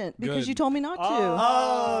 I didn't because Good. you told me not to.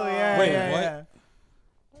 Oh yeah. Wait, yeah, what?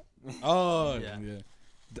 yeah. Oh, Yeah. yeah.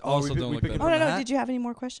 Oh, Also, we don't look pick that it Oh up. no, from no. the hat? Did you have any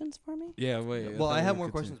more questions for me? Yeah, wait. Well, thought I we have were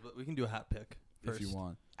more continuing. questions, but we can do a hat pick first. If you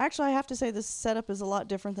want. Actually, I have to say this setup is a lot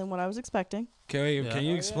different than what I was expecting. Can Yeah.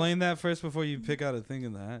 you explain that first before you pick out a thing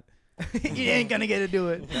in the hat? You ain't gonna get to do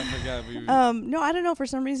it. I forgot. No, I don't know. For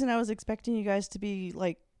some reason, I was expecting you guys to be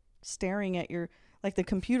like staring at your the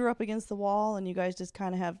computer up against the wall, and you guys just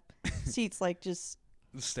kind of have seats like just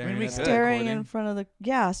Staring we at the staring in recording.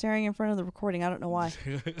 front of the recording. I don't know why.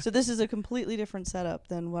 So this is a completely different setup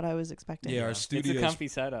than what I was expecting. Yeah, our It's a studio. comfy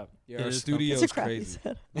setup. Yeah, It our is studio It's a is crappy crazy.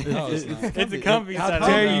 setup. No, it's not. It's a comfy How setup.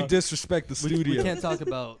 dare though. you disrespect the We studio? can't talk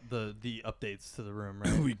about the updates to the room,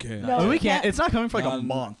 right? We can't. No, we we can't. can't. It's not coming for like No, a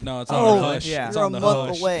month. No, it's Oh, on the hush. yeah. It's You're a on the month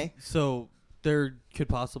hush. away. So there could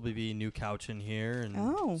possibly be a new couch in here and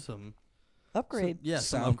Oh. some Upgrade. some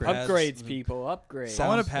Sound upgrades. pads. Upgrades, people. Upgrades.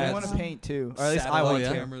 Sound I want pads. to paint too, or at least I Satellite want yeah.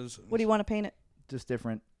 to. cameras. What do you want to paint it? Just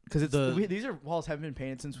different because it's these are walls haven't been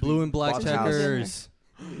painted since Blue we and black bought the house. checkers.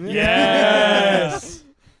 Yes.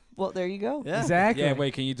 Well, there you go. Yeah. Exactly. Yeah,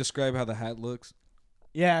 wait, can you describe how the hat looks?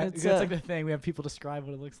 Yeah, It's, that's uh, like the thing. We have people describe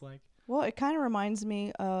what it looks like. Well, it kind of reminds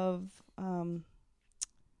me of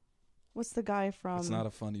what's the guy from It's not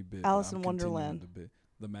a funny bit. Alice but I'm in continuing Wonderland. The bit.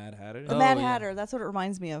 The Mad Hatter? the Oh, Mad yeah. Hatter. That's what it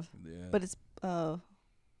reminds me of. Yeah. But it's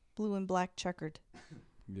blue and black checkered.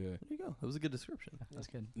 yeah. There you go. That was a good description. That's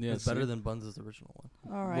good. Yeah, It's better than Buns' original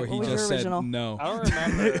one. All right. where What he was just your said original? no. I don't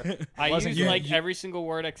remember. I Wasn't used good. like every single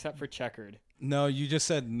word except for checkered. No, you just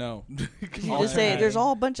said no. You Oh, just say yeah. there's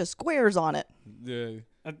all a bunch of squares on it. Yeah.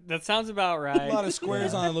 That sounds about A right. lot of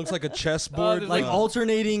squares on it. Looks like a chessboard. there's Like Yeah.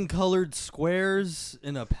 alternating colored squares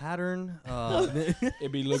in a pattern.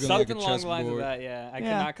 It'd be looking Something like a along the lines of chessboard. that. Yeah, I Yeah.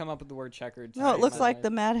 cannot come up with the word checkered. No, it looks like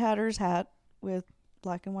the Mad Hatter's hat with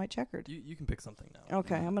black and white checkered. you can pick something now.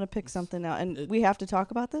 Okay, I'm gonna pick something now, and it- we have to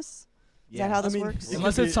talk about this. Is that how this works? it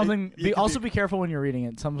Unless could it's something. it could Also, be careful when you're reading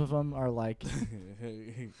it. Some of them are like. Not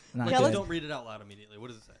Like, Yeah, just let's- don't read it out loud immediately. What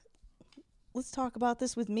does it say? Let's talk about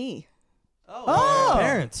this with me. Oh!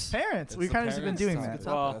 Parents. Parents. It's We the kind of been parents' doing topic. that.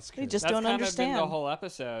 Well, That's They good. just That's don't kind of been understand. the whole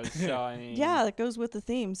episode. So I mean, Yeah, that goes with the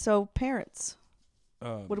theme. So parents. What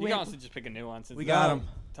do You we can have? also just pick a new one. Since We this got is 'em.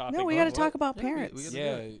 the Topic. No, we Oh, got to what? talk about Yeah, we parents. gotta-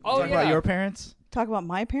 Yeah. Oh, Talk yeah. about your parents. Talk about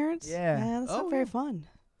my parents. Yeah. that's Oh, not very yeah. fun.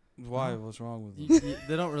 Why? What's wrong with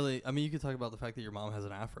They don't really. I mean, you could talk about the fact that your mom has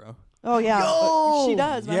an afro. Oh yeah, Yo! she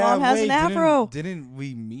does. My Yeah, mom has wait, an afro. Didn't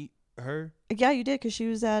we meet her? Yeah, you did because she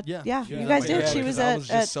was at. Yeah. Yeah, Yeah, you guys yeah, did. She because was I at. was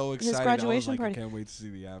at just so his excited. graduation I was like, party. I can't wait to see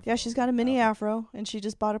the afro. yeah, she's got a mini afro, and she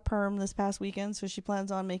just bought a perm this past weekend, so she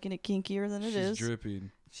plans on making it kinkier than it She's is.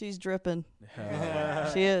 dripping. She's dripping.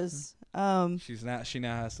 Hell. She is. She's not. She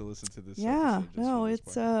now has to listen to this. Yeah. episode just No, for this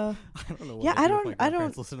it's part. I don't know. What Yeah, I'd I do if don't- my I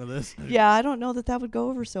grandparents don't- listen to this. yeah. I don't know that would go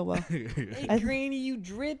over so well. Hey, I- Granny, you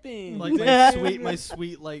dripping? Like my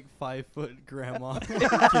sweet like 5-foot grandma.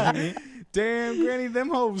 Kidding me? Damn, Granny, them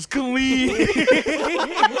hoes clean.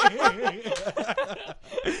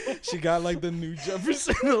 She got like the new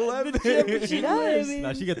Jefferson 11. She does.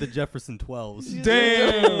 Now she got the Jefferson 12s.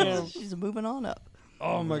 Damn. She's moving on up.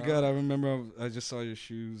 Oh my God! I remember. I just saw your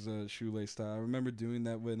shoes, shoelace style. I remember doing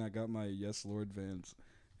that when I got my Yes Lord Vans,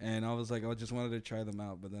 and I was like, I just wanted to try them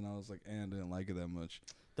out, but then I was like, I didn't like it that much.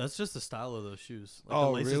 That's just the style of those shoes. Like, the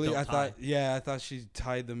Oh laces really? don't I tie. thought. Yeah, I thought she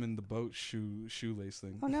tied them in the boat shoelace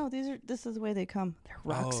thing. Oh no, this is the way they come. They're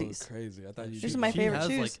Roxy's. Oh, crazy! I thought you. These did are my that. favorite has,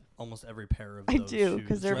 shoes. Like almost every pair of I those do, shoes,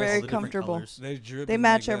 'cause they're all very the different comfortable. colors. They drip. They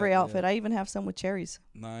match every outfit. I even have some with cherries.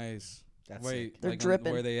 Nice. That's Wait, sick. They're like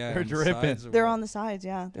dripping. Where they at? They're on the dripping. sides or They're what? on the sides.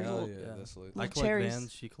 Yeah. There's a Hell little, yeah, yeah. that's lit. I little collect cherries.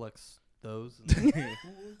 Vans. She collects those.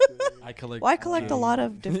 I collect. Well, I collect a lot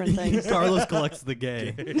of different things. Carlos collects the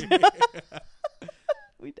gay.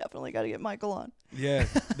 We definitely got to get Michael on. Yeah,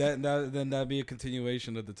 then that'd be a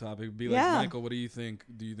continuation of the topic. Be like, Yeah. Michael, what do you think?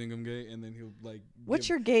 Do you think I'm gay? And then he'll like. What's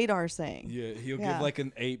give, your gaydar saying? Yeah, he'll Yeah. give like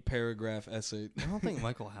an 8-paragraph essay. I don't think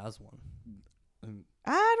Michael has one. And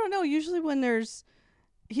I don't know. Usually when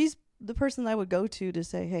he's the person I would go to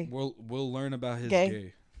say, hey, we'll learn about his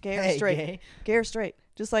Gay. gay or Hey, straight. gay. Gay or straight.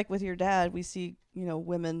 Just like with your dad, we see,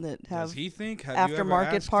 women that Does have he think? Have you ever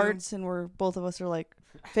aftermarket asked him? parts, and we're both of us are like,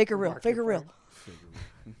 fake or real, fake or real. Fake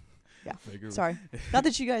or real. Yeah. Fake or real. Sorry, not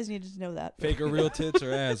that you guys needed to know that. Fake or real tits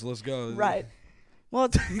or ass? Let's go. Right. Well,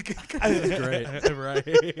 it's, That's great.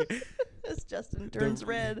 Right. as Justin turns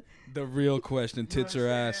red. The real question: tits or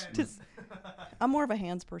ass? I'm more of a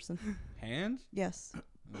hands person. Hands? Yes.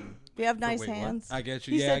 If you have nice Wait, what? hands. I get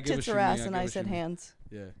you. He Yeah, I said get tits what or you mean. ass, and get I what said you mean. hands.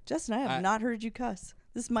 Yeah. Justin, I have not heard you cuss.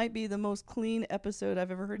 This might be the most clean episode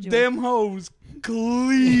I've ever heard you. Them hoes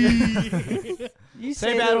clean. You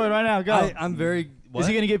Say bad word right now. Go. I'm very. What? Is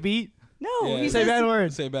he gonna get beat? No, Yeah. he Say says, bad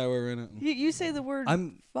words. Say bad word right now. You say the word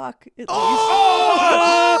I'm- fuck.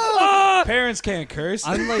 Parents can't curse.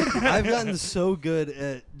 I'm like I've gotten so good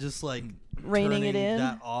at just like Reining it turning in.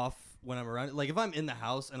 that off when I'm around. Like if I'm in the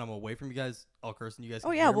house and I'm away from you guys, I'll curse and you guys. Oh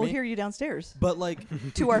can yeah, hear we'll me. hear you downstairs But like,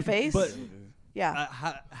 to our face. but yeah.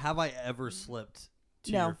 have I ever slipped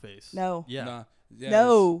to No. your face? No. Yeah. Nah,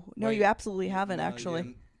 No, it's- no, wait, you absolutely haven't no, actually.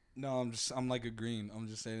 yeah, no, I'm like agreeing. I'm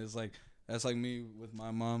just saying it's like That's like me with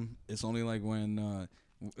my mom. It's only like when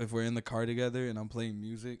if we're in the car together and I'm playing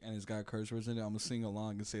music and it's got curse words in it, I'm gonna sing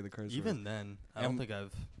along and say the curse words. Even then, I don't think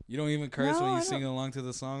I've. You don't even curse No, when I you don't. sing along to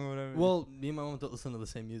the song or whatever. Well, me and my mom don't listen to the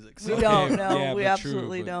same music. We So. don't. No, Yeah, we but true,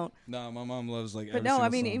 absolutely but- don't. No, my mom loves like. But every no, I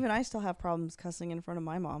single mean, song. even I still have problems cussing in front of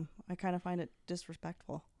my mom. I kind of find it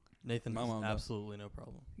disrespectful. Nathan My has mom, though. absolutely no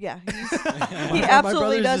problem. Yeah, he's, My he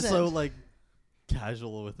absolutely brother's doesn't. just so like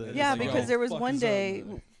casual with it. Yeah, It's like, because oh, there was fuck one is up, day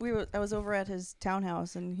man. I was over at his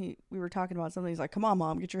townhouse and we were talking about something. He's like, "Come on,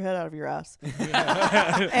 mom, get your head out of your ass."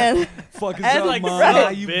 And Fuck is I had up, like- mom? right. How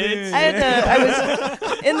you Bitch. been? I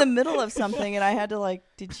was in the middle of something and I had to like,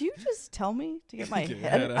 "Did you just tell me to get my Get your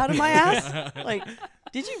head head out of my ass?" Like,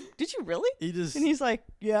 did you really? He just And he's like,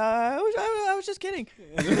 "Yeah, I was just kidding."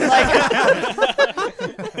 Like,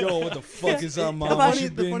 Yo, what the fuck is up, mom? The What funny- you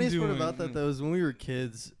the been funniest doing? part about that though is when we were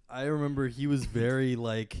kids, I remember he was very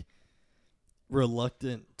like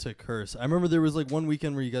reluctant to curse. I remember there was like one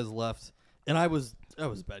weekend where you guys left, and I was a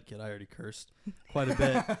bad kid. I already cursed quite a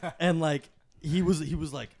bit, and like he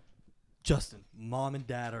was like, Justin, mom and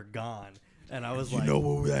dad are gone, and I was like,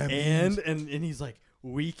 what that and he's like,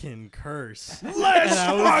 we can curse. Let's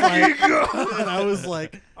fucking go. And I was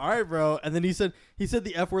like, all right, bro. And then he said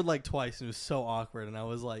the F word like twice, and it was so awkward. And I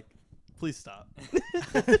was like, please stop.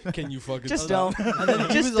 Can you fucking Just stop? don't. And then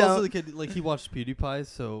he Just was also don't. the kid, like, he watched PewDiePie,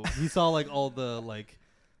 so he saw, like, all the, like,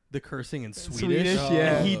 the cursing in Swedish. Swedish,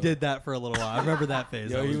 yeah. And he did that for a little while. I remember that phase.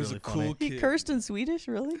 Yo, that he was was really a cool funny. he kid. cursed in Swedish,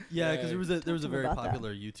 really? Yeah, because Yeah, there was a him very about that.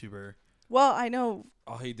 popular YouTuber. Well, I know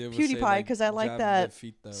All he did was PewDiePie, say, like, 'cause I like "Jab that the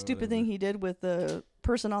feet," or stupid whatever. thing he did with the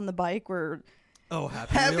person on the bike where Oh,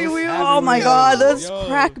 Happy Wheels. oh my Wheels. god, those Yo.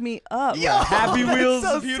 crack me up. Happy Wheels,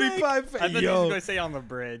 so PewDiePie. I thought he was Yo, going to say on the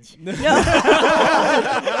bridge. Oh,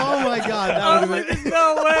 my God. That I was would've like, been- there's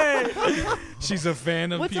no way. she's a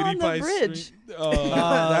fan of What's PewDiePie. on the bridge?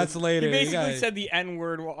 That's later. He You basically gotta- said the N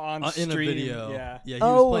word on in stream. a video. Yeah. he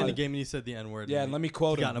Oh. was playing a game and he said the N word. Yeah, let me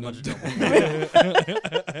quote he him. got in a bunch of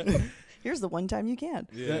trouble. Here's the one time you can.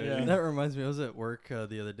 Yeah. That reminds me, I was at work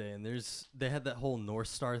the other day, and they had that whole North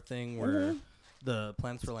Star thing where the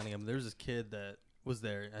planets were lining up. There's this kid that was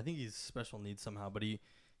there. I think he's special needs somehow, but he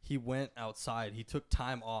went outside. He took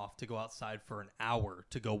time off to go outside for an hour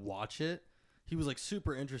to go watch it. He was like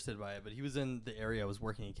super interested by it, but he was in the area I was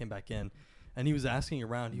working. He came back in. And he was asking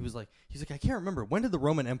around. He's like, I can't remember, when did the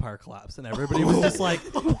Roman Empire collapse? And everybody was just like,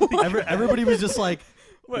 everybody was just like,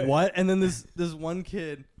 what? And then this one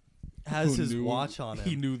kid has Who his knew? watch on him.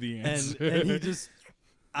 He knew the answer. And he just,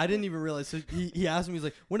 I didn't even realize. So he asked me, he's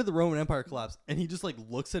like, when did the Roman Empire collapse? And he just like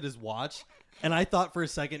looks at his watch. And I thought for a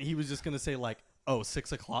second he was just going to say like, oh,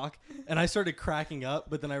 6 o'clock. And I started cracking up,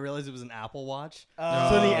 but then I realized it was an Apple Watch. So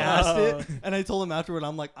then he asked it. And I told him afterward,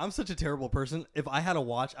 I'm like, I'm such a terrible person. If I had a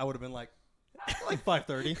watch, I would have been like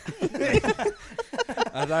 5:30.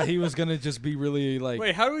 I thought he was gonna just be really like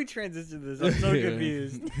Wait, how do we transition this? I'm so Yeah.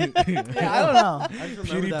 confused. Yeah, I don't know. I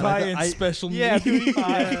just remember that. PewDiePie and I special Yeah, needs. PewDiePie.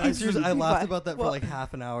 I seriously, I laughed PewDiePie. about that for Well, like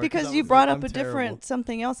half an hour. Because I you was brought like, up I'm a terrible. different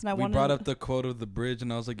something else, and I We wanted. brought up the quote of the bridge,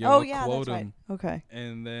 and I was like, "Yo, oh I'll yeah, quote that's him." right. Okay.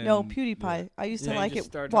 And then No, PewDiePie. I used to Yeah, like you just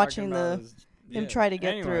it start watching talking about him Yeah. try to get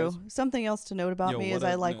Anyways. through. Something else to note about Yo, me what is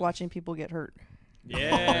I up, like man? watching people get hurt. Yeah.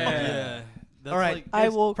 Yeah. That's All right. like- I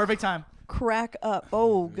guys, will- Perfect time. Crack up.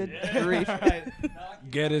 Oh, good grief. All right.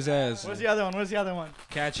 get his ass. Where's the other one? Where's the other one?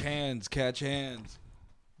 Catch hands. Catch hands.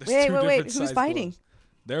 There's Wait, two wait, wait. different Who's size fighting? gloves.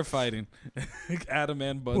 They're fighting. Adam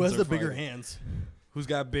and Buns Who has are the bigger fighting. hands? Who's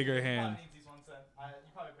got bigger hands?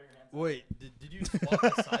 Wait, did you swap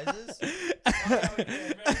the sizes?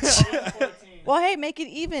 Well, hey, make it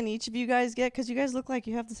even. Each of you guys get, because you guys look like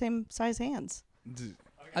you have the same size hands. Dude,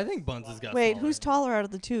 I think Buns has got. Wait, smaller who's hands. taller out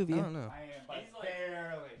of the two of I you? don't know.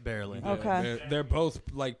 Barely. yeah, Okay. They're both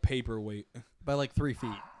like paperweight. By like 3 feet.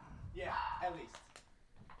 Yeah, at least.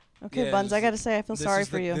 Okay, Yeah, Buns, this I got to say, I feel This sorry is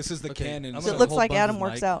for the, you. This is the Okay, canon. I'm So it gonna looks hold like Buns' Adam mic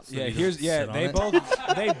works out. so Yeah, you here's can yeah. sit on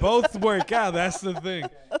They it. both work out. That's the thing.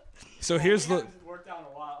 So here's the Worked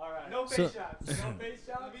out a lot. All right. No So- face shots. No face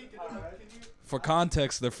shots. for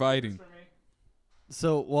context. They're fighting.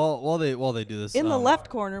 So while they do this, In the left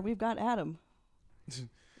corner, we've got Adam.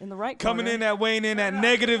 In the right corner. Coming in at weighing in at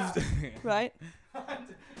negative. Right?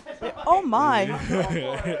 Oh, my.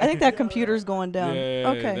 I think that computer's going down.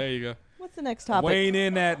 Yeah, Okay. there you go. What's the next topic? Weighing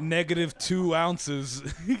in at negative 2 ounces.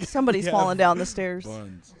 Somebody's Yeah. falling down the stairs.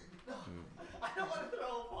 Buns.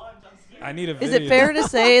 I need a Is video. it fair to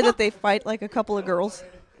say that they fight like a couple of girls?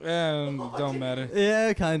 Don't matter.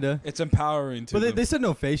 yeah, kinda. It's empowering to But them. they said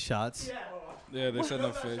no face shots. Yeah, they said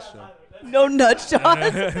no face shot. No nut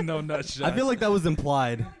shots. No nut shot. I feel like that was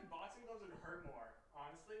implied. Boxing gloves would hurt more,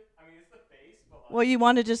 honestly. I mean, it's the face, but Well, you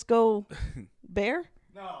want to just go bare?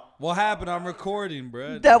 No. What happened? I'm recording,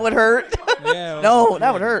 bro. That would hurt. Yeah. I No, was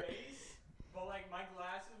that would recording. hurt. But like my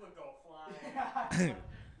glasses would go flying.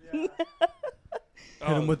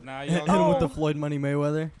 Hit him with, nah, hit y'all him go- with the Floyd Money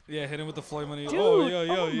Mayweather. Yeah, hit him with the Floyd money. Dude, oh, yo,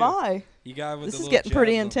 oh yo. my. You got it with This the is little getting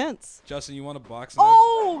pretty jab, though. intense. Justin, you want to box next?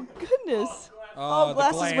 Oh, goodness. Oh, the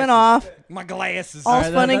glasses went off. My glasses. All's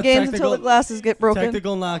Alright, fun and that's games until technical- the glasses get broken.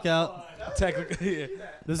 Technical knockout. Technically, yeah.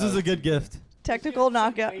 This is a good gift. Technical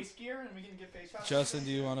knockout. Face gear and we can get face shots. Justin, do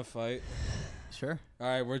you want to fight? Sure. All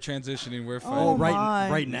right, we're transitioning. We're fighting. Oh, right, my.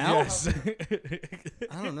 right now. Yes.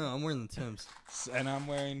 I don't know. I'm wearing the Timbs. And I'm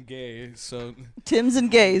wearing gay, so. Tim's and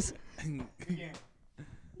gays.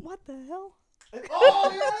 What the hell?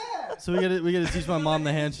 Oh yeah. So we gotta teach my mom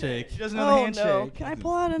the handshake. She doesn't know the Oh, handshake. no. Can I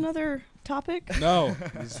pull out another topic? No.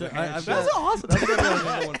 So I've That's got, awesome. I've got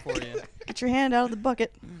another one for you. Get your hand out of the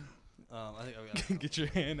bucket. I think I've got it. Get your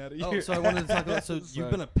hand out of here. Oh, so I wanted to talk about. So Sorry. you've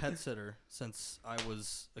been a pet sitter since I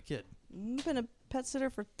was a kid, I've been a pet sitter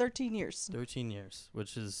for 13 years. 13 years,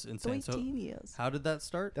 which is insane. 13 years. How did that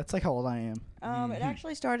start? That's like how old I am. It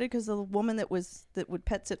actually started because the woman that would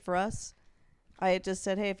pet sit for us, I had just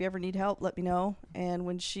said, hey, if you ever need help, let me know. And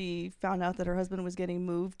when she found out that her husband was getting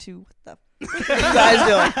moved to, what are you guys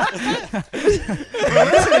doing?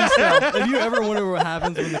 If you ever wonder what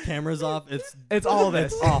happens when the camera's off, It's all of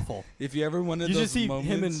this. it's awful. If you ever wanted You those just see moments,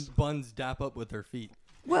 him and Buns dap up with their feet.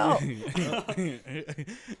 Well, it's,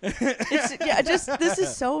 yeah, just this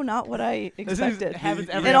is so not what I expected. happens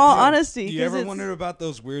In every In all episode. honesty, do you 'cause ever it's- wonder about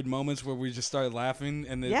those weird moments where we just start laughing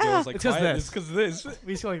and it Yeah. goes like It's 'cause quiet? this. It's because of this.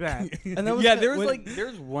 We just go like that. And that was Yeah, the- there was when-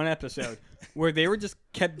 there's one episode where they were just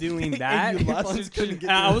kept doing that. you lost your- couldn't get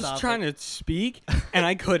and I to the was topic. trying to speak and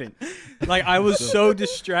I couldn't. Like I was so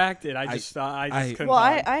distracted. I just thought I just couldn't. well,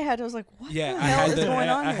 talk. I was like, what Yeah, the I hell had is the going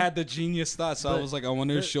on I here? had the genius thought, so I But was like, I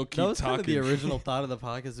wonder if she'll that keep was kind of talking. the original thought of the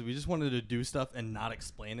podcast. Is we just wanted to do stuff and not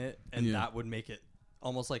explain it, and Yeah. that would make it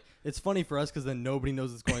almost like it's funny for us because then nobody knows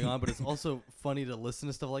what's going on. But it's also funny to listen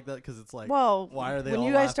to stuff like that because it's like, well, why are they when all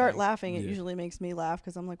you guys start laughing? laughing, it Yeah. usually makes me laugh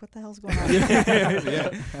because I'm like, what the hell's going on? yeah.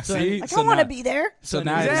 So- See, I so don't want to now- be there. So So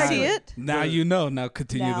now, Did you now- see it? Now you know. Now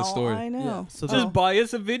continue now the story. I know. Yeah, so just buy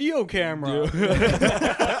us a video camera.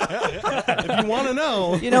 if you want to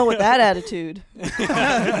know, You know, with that attitude,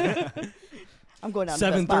 I'm going down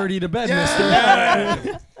to Best Buy. 7:30 to bed,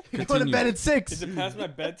 Mister. Go to Continue. bed at Is 6. it past my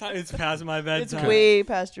bedtime? It's past my It's bedtime. way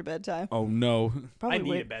past your bedtime. Oh no! Probably I need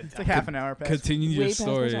way. a bedtime. It's like half an hour past. Continue your Way past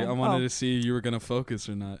story. bedtime. I wanted Oh. to see if you were gonna focus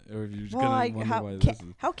or not, or if you're just Well, gonna wonder why this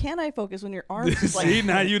is. how can I focus when your arms just See, like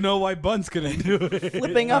now you know why Buns couldn't do it.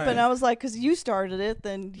 flipping up? And I was like, because you started it,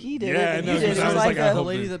 then he did Yeah, it, and I you know, did it. 'cause It I was was like like, I a, The hope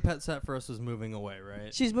lady it- that pet sat for us was moving away,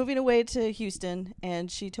 right? she's moving away to Houston,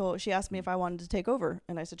 and she asked me if I wanted to take over,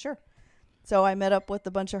 and I said sure. So I met up with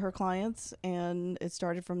a bunch of her clients, and it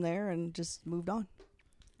started from there, and just moved on.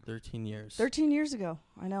 13 years. 13 years ago,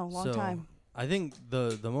 I know, long So, time. I think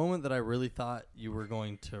the moment that I really thought you were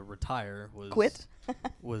going to retire was Quit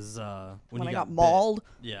was when you I got bit. mauled.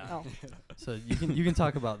 Yeah. Oh. So you can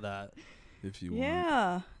talk about that. If you want.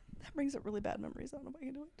 Yeah, that brings up really bad memories. I don't know if I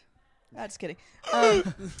can do it. Ah, just kidding.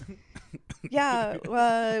 Yeah, it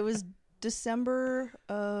was December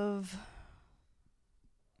of.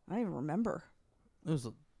 I don't even remember. It was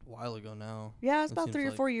a while ago now. Yeah, it's It about seems 3 or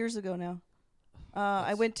like- 4 years ago now. I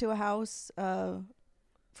That's- went to a house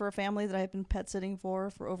for a family that I had been pet sitting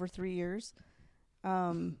for over 3 years.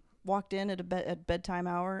 Walked in at bedtime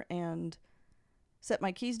hour and set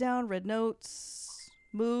my keys down, read notes,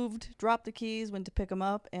 moved, dropped the keys, went to pick them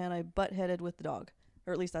up, and I butt-headed with the dog.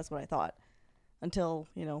 Or at least that's what I thought. Until,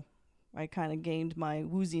 I kind of gained my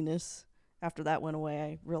wooziness. After that went away,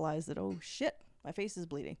 I realized that, oh, shit, my face is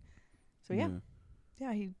bleeding. So,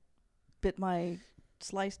 yeah, he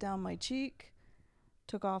sliced down my cheek,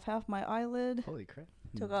 took off half my eyelid, Holy crap.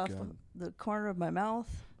 took off God. the corner of my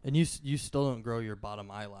mouth. And you still don't grow your bottom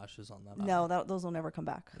eyelashes on that. No, eye. those will never come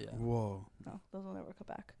back. Yeah. Whoa. No, those will never come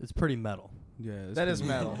back. It's pretty metal. Yeah. That is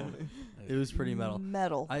metal. It was pretty metal.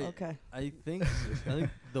 Metal. I- Okay. I think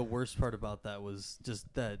the worst part about that was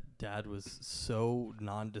just that Dad was so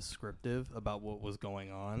non-descriptive about what was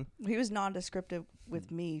going on. He was nondescriptive with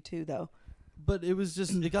me too, though. But it was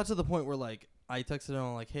just it got to the point where like I texted him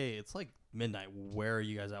I'm like, hey, it's like midnight. Where are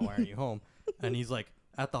you guys at? Why aren't you home? And he's like,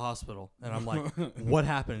 at the hospital. And I'm like, what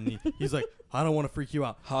happened? And he's like, I don't want to freak you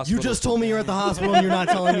out. Hospital. You just told me you're at the hospital and you're not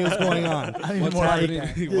telling me what's going on. What's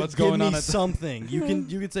happening? What's Give going me on at the something.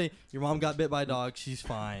 You could say your mom got bit by a dog. She's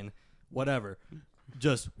fine. Whatever.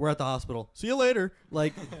 Just we're at the hospital. See you later.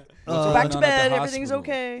 Like What's Back to going on at bed. the Everything's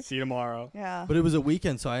hospital? okay. See you tomorrow. Yeah. but it was a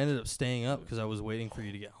weekend, so I ended up staying up because I was waiting for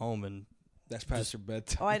you to get home, and That's past your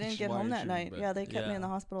bedtime. Oh, I didn't get Why home aren't that you night. in bed? Yeah, they kept me Yeah. in the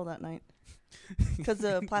hospital that night because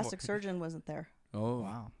the plastic surgeon wasn't there. Oh,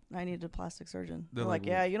 Wow. I needed a plastic surgeon. They're They're like, like,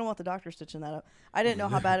 yeah, you don't want the doctor stitching that up. I didn't know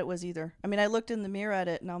how bad it was either. I mean, I looked in the mirror at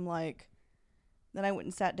it and I'm like, then I went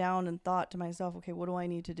and sat down and thought to myself, okay, what do I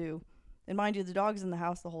need to do? And mind you, the dog's in the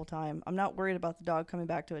house the whole time. I'm not worried about the dog coming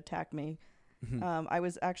back to attack me. I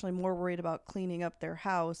was actually more worried about cleaning up their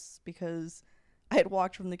house because I had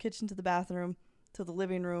walked from the kitchen to the bathroom to the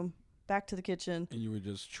living room back to the kitchen. And you were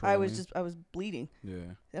just I trailing. was bleeding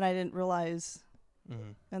Yeah. and I didn't realize.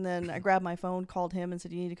 And then I grabbed my phone, called him, and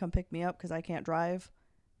said, "You need to come pick me up because I can't drive."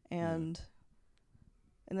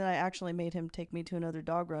 And then I actually made him take me to another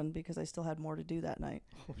dog run because I still had more to do that night.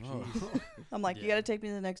 Oh. I'm like, "You got to take me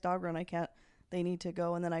to the next dog run. I can't. They need to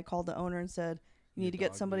go." And then I called the owner and said, "You need to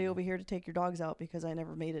get dog somebody run. over here to take your dogs out because I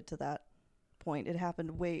never made it to that point. It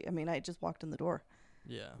happened I just walked in the door."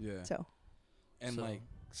 Yeah. Yeah. So And So- like,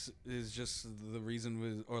 is just the reason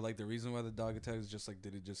was, or like the reason why the dog attacked is just like,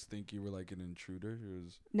 did it just think you were like an intruder? Or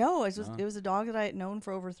was, no, Huh? it was a dog that I had known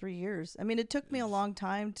for over 3 years. I mean, it took me a long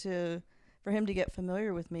time for him to get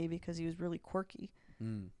familiar with me because he was really quirky.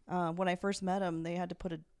 When I first met him, they had to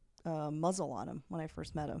put a muzzle on him when I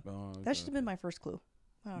first met him. Oh, That should have been my first clue.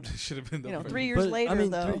 I don't know. should have been the You know, first- 3 years But, later, I mean,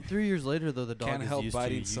 though. 3 years later, though, the dog Can't is help used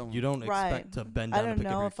biting to you. someone. You don't Right. expect to bend I down don't to pick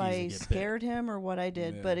know up if your keys I and get bit. scared him or what I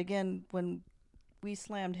did, Yeah. but again, when we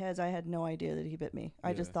slammed heads, I had no idea that he bit me.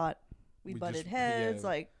 I just Yeah. thought we We butted just- heads, yeah.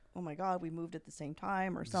 like, oh my God, we moved at the same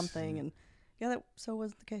time or something. And yeah, that so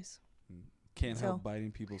wasn't the case. Can't So- help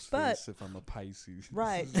biting people's but- face if I'm a Pisces.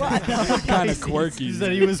 Right. Well, Kind of quirky. He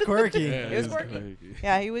said he was quirky. Yeah, He was it's quirky.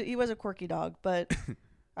 Yeah, he was a quirky dog, but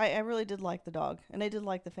I really did like the dog, and I did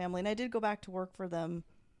like the family, and I did go back to work for them,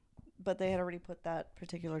 but they had already put that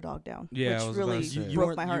particular dog down, Yeah, I which was about really to say. You broke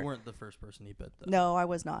weren't, my heart. you weren't the first person he bit, though. No, I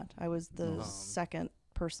was not. I was the No. second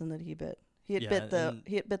person that he bit. He had Yeah, bit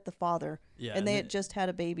the father, Yeah, and they then- had just had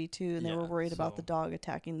a baby too, and they were Yeah, worried about the so- dog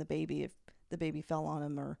attacking the baby if the baby fell on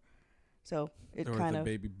him, or so it Or kind the of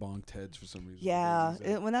baby bonked heads for some reason. yeah.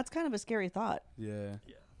 Babies that- When that's kind of a scary thought. yeah.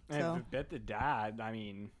 And So- if it bit the dad, I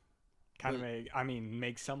mean,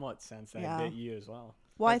 makes somewhat sense that Yeah. it bit you as well.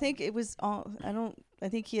 Well, I think it was all. I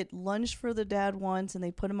think he had lunged for the dad once, and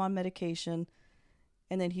they put him on medication,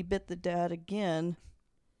 and then he bit the dad again,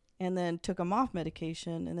 and then took him off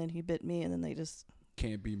medication, and then he bit me, and then they just.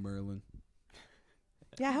 Can't be Merlin.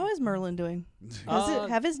 Yeah, how is Merlin doing?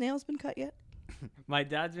 Have his nails been cut yet? My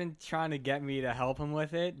dad's been trying to get me to help him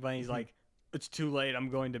with it, but he's like, "It's too late. I'm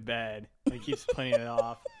going to bed." He keeps putting it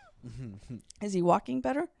off. Is he walking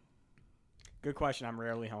better? Good question. I'm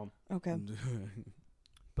rarely home. Okay.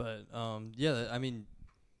 But yeah, I mean,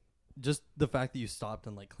 just the fact that you stopped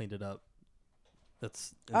and like cleaned it up.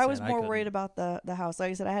 That's. I was insane. more couldn't. worried about the house.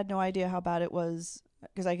 Like I said, I had no idea how bad it was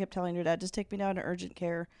because I kept telling your dad, just take me down to urgent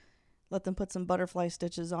care, let them put some butterfly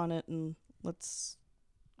stitches on it, and let's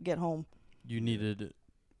get home. You needed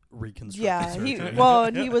reconstructive Yeah,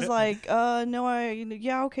 surgery. he was like,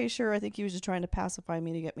 no, okay, sure. I think he was just trying to pacify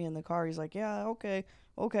me to get me in the car. He's like, yeah, okay.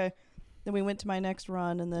 Then we went to my next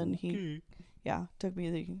run, and then he took me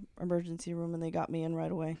to the emergency room, and they got me in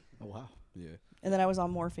right away. Oh, wow. Yeah. And then I was on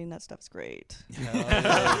morphine. That stuff's great.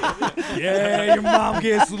 Yeah, your mom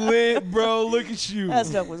gets lit, bro. Look at you. That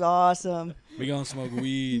stuff was awesome. We gonna smoke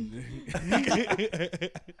weed.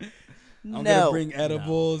 I'm No. gonna bring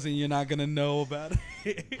edibles, and you're not gonna know about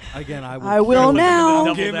it. Again, I will now.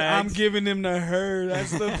 I'm giving him the her.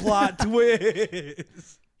 That's the plot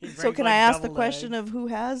twist. So can I ask the question of who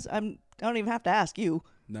has? I don't even have to ask you.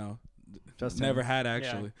 No, Justin. never had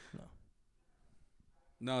actually. No.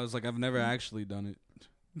 No, it's like I've never actually done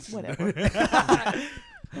it. Whatever.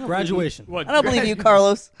 Graduation. What? I don't believe you,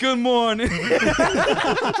 Carlos. Good morning.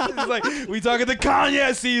 It's like we talking to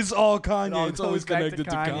Kanye. See, it's all Kanye. It all It's always goes back to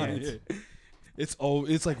connected to Kanye. Kanye.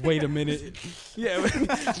 It's like wait a minute. Yeah,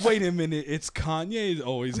 wait a minute. It's Kanye. It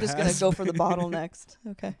always. I'm just gonna has go for the been. bottle next.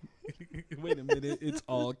 Okay. Wait a minute. It's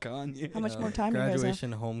all Kanye. How much more time do you guys have?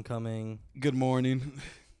 Graduation, homecoming. Good morning.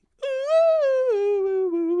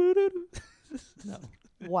 No.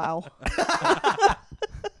 Wow.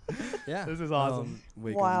 Yeah. This is awesome.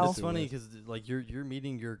 Wake Wow. up It's to funny it. because like you're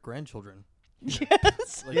meeting your grandchildren.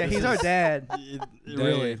 Yes. Like, Yeah, this he's our is- dad.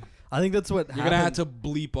 Really. I think that's what You're gonna have happened. to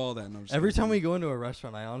bleep all that. No, I'm just Every kidding. time we go into a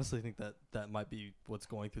restaurant, I honestly think that might be what's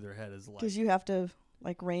going through their head is like. Because you have to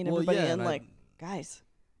like rein Well, everybody yeah, in. and Like, guys,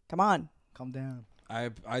 come on. Calm down.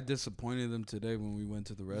 I disappointed them today when we went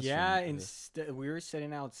to the restaurant. Yeah, instead we were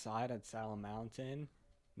sitting outside at Saddle Mountain.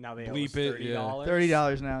 Now they owe us Bleep it, yeah. $30.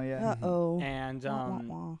 $30 now, yeah. Uh oh. And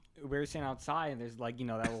we were sitting outside, and there's like that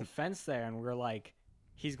little fence there, and we're like,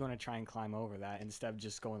 he's going to try and climb over that instead of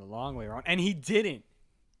just going the long way around. And he didn't.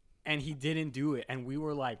 And he didn't do it. And we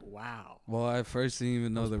were like, wow. Well, I first didn't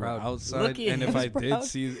even know they were proud. outside, Look at and if him. I Proud.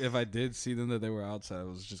 did see them that they were outside, I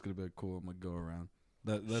was just gonna be like, cool. I'm gonna go around.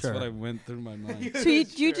 That's Sure. what I went through my mind. So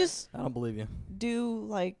you just I don't believe you. do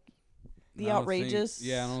like the I don't outrageous.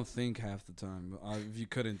 Think, I don't think half the time. If you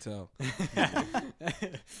couldn't tell,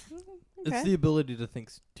 It's the ability to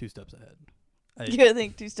think 2 steps ahead. You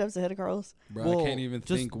think 2 steps ahead of Carlos? bro. Well, I can't even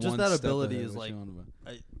just- think just one that step ability ahead. is What you like- on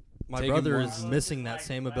about? My Taking brother one- is missing that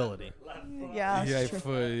same ability. Yeah. Yeah, that's true.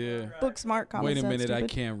 foot, yeah. Book smart. Common Wait a sense, minute, I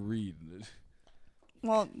stupid. can't read.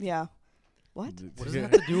 Well, yeah. What? What does it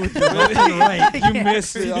have to do with your left and right? You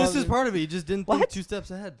missed See, it. this is part of it. You just didn't think What? 2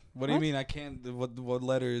 steps ahead. What do you What? mean I can't? What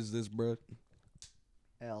letter is this, bro?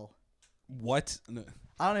 L. What? No.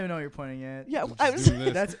 I don't even know what you're pointing at. Yeah, I'm I just was. doing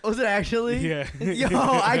this. That's was it actually? Yeah. Yo,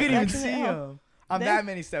 I couldn't even Actually, see L. him. I'm They- that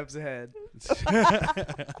many steps ahead.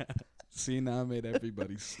 See, now I made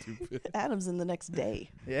everybody stupid. Adam's in the next day.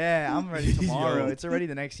 Yeah, I'm ready tomorrow. Yo. It's already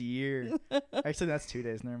the next year. Actually, that's 2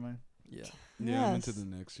 days. Never mind. Yeah. Yeah, I'm into Yes. the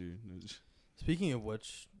next year. Speaking of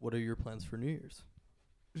which, what are your plans for New Year's?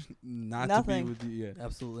 Not Nothing. to be with you. Yeah.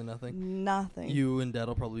 Absolutely nothing. Nothing. You and Dad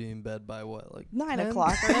will probably be in bed by what, like 9 10?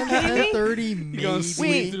 o'clock. Are you kidding me? 10:30 You gonna maybe.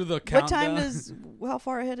 sleep Wait, through the What countdown? time does? How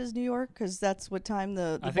far ahead is New York? Because that's what time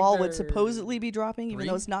the I think ball would they're supposedly be dropping, even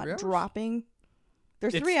though 3 it's not 3 hours? dropping.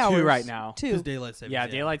 There's It's 3 2 hours right now. 2. Just daylight savings. Yeah,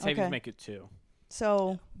 daylight savings Okay. make it 2.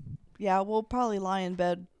 So, yeah, we'll probably lie in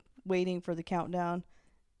bed waiting for the countdown,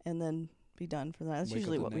 and then be done for that. That's Wake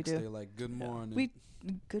usually up the what we next do. Day, like, good morning. We-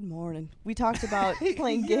 Good morning. We talked about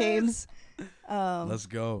playing games. Let's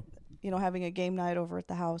go. Having a game night over at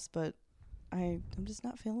the house, but I'm just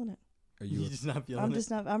not feeling it. Are You you? just not feeling I'm it. just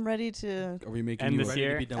not. I'm ready to. Are we making And you? this Ready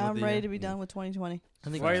year? to be done with I'm the ready year? to be done with 2020. I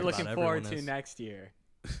think What are you just looking about forward everyone to is. next year?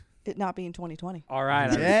 It not being 2020. All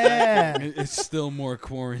right. Yeah. It's still more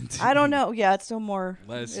quarantine. I don't know. Yeah, it's still more.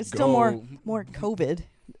 Let's It's go. still more COVID.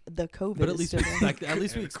 The COVID. But at is least we still there. expect, at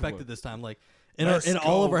least we Air expected quote. this time. Like Let's in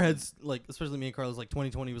all of go. our heads, like especially me and Carlos, like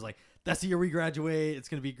 2020 was like that's the year we graduate. It's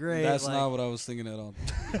gonna be great. That's like, not what I was thinking at all.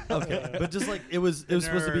 okay. But just like it was supposed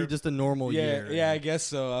to be Nerve. just a normal year. Yeah, I guess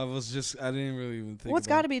so. I didn't really even think. Well, it's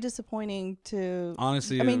about got to be disappointing to.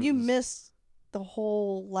 Honestly, I mean, it you was- missed the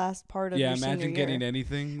whole last part of Yeah, your senior imagine year. getting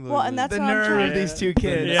anything. Well, and that's The what I'm nerve trying of to. these 2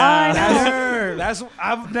 kids. Yeah. I That's know. her. That's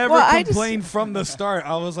I've never Well, I just- complained from the start.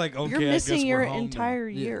 I was like, okay, You're I guess missing we're your home now. entire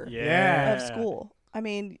year Yeah. of school. I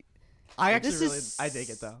mean, I actually This really, is- I dig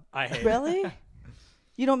it though. I hate it. really?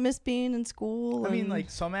 You don't miss being in school? I mean, and- like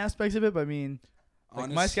some aspects of it, but I mean, like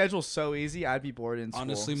my Honest- schedule's so easy, I'd be bored in school.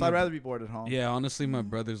 Honestly, so my- I'd rather be bored at home. Yeah, honestly, my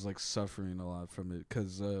brother's like suffering a lot from it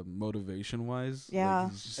because motivation wise, Yeah.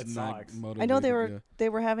 like, he's just It not sucks. I know they motivated, were they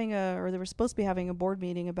were having they were supposed to be having a board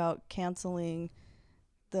meeting about canceling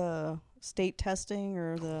the state testing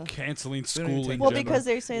or the canceling don't even school. take in well general. because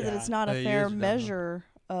they say that Yeah. it's not a You fair guys are dumb, huh? measure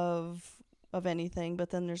of anything, but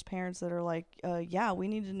then there's parents that are like, yeah, we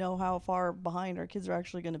need to know how far behind our kids are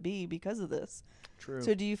actually going to be because of this. True.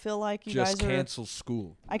 So do you feel like you just guys are? cancel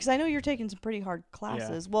school. Because I know you're taking some pretty hard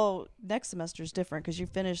classes. Well, next semester is different because you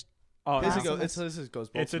finished. Oh, this, Wow. goes both it's a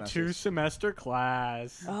semesters. 2-semester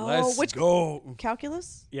class. Oh, Let's which go.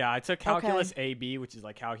 calculus? Yeah, I took calculus AB, which is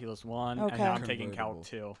like calculus 1, and Okay. now I'm taking calc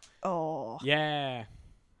 2. Oh, Yeah.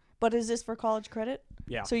 but is this for college credit?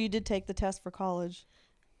 Yeah. So you did take the test for college.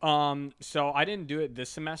 So I didn't do it this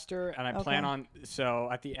semester, and I plan Okay. on. So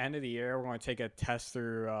at the end of the year, we're going to take a test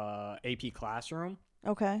through AP Classroom,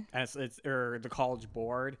 Okay. and it's or the college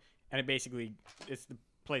board, and it's the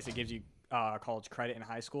place that gives you college credit in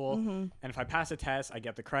high school. Mm-hmm. And if I pass a test, I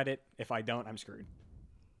get the credit. If I don't, I'm screwed.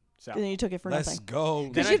 So And then you took it for Let's nothing. go.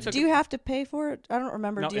 Then Did I you, took do you have to pay for it? I don't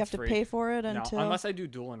remember. No, Do you have it's to free. pay for it no, until? unless I do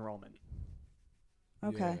dual enrollment.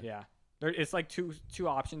 Okay. Yeah. It's like two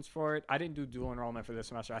options for it. I didn't do dual enrollment for this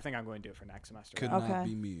semester. I think I'm going to do it for next semester. Could Okay. not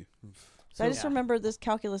be me. So I just Yeah. remember this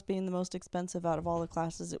calculus being the most expensive out of all the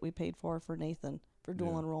classes that we paid for Nathan for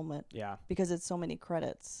dual Yeah. enrollment Yeah. because it's so many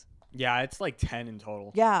credits. Yeah, it's like 10 in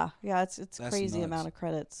total. Yeah, it's That's crazy nuts. amount of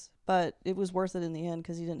credits, but it was worth it in the end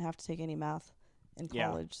because you didn't have to take any math in Yeah.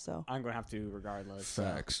 college. So I'm going to have to regardless. so,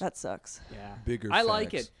 Facts. that sucks. Yeah. Bigger. I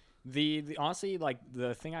like facts. it. The honestly, like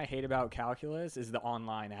the thing I hate about calculus is the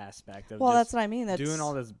online aspect of Well, that's just what I mean. That's doing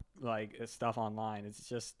all this like stuff online. It's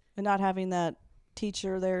just and not having that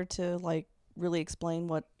teacher there to like really explain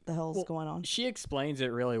what the hell's Well, going on. she explains it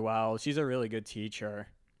really well. She's a really good teacher,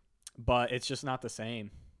 but it's just not the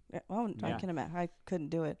same. Yeah, well, I Yeah. can imagine. I couldn't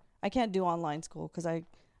do it. I can't do online school because I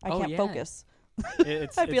Oh, can't yeah. focus.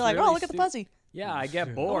 It's I'd be it's like, really oh, look at the fuzzy. Yeah, I get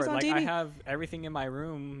Shit. bored. on Like I TV? have everything in my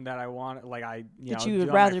room that I want. Like I, you That know, you would do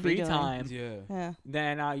on rather my be free doing. time. Yeah. Yeah.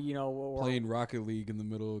 Then or, Playing Rocket League in the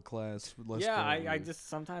middle of class. Let's yeah, go. I just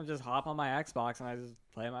sometimes just hop on my Xbox and I just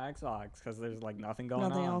play my Xbox because there's like nothing going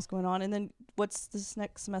Nothing on. else going on. And then what's this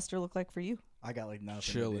next semester look like for you? I got like nothing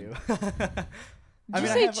Chilling. to do. Did I you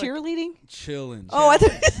mean, I say have, like- cheerleading? chilling. Oh, I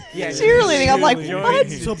thought Yeah, cheerleading. I'm like, cheerleading. what?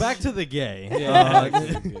 So back to the gay. Yeah.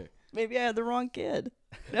 Maybe I had the wrong kid.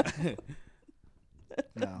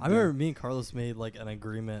 No. I remember me and Carlos made like an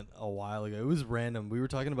agreement a while ago. It was random. We were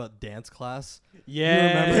talking about dance class. Yeah, You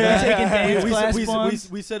remember Yeah. that? Taking dance we, class we, once?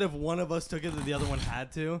 we said if one of us took it, that the other one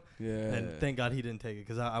had to. Yeah. And thank God he didn't take it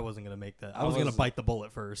because I wasn't gonna make that. I I was gonna wasn't. bite the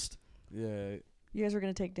bullet first. Yeah. You guys were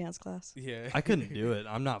going to take dance class. Yeah. I couldn't do it.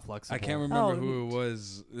 I'm not flexible. I can't remember Oh. who it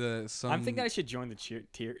was. I'm thinking I should join the cheer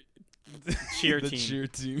the team. cheer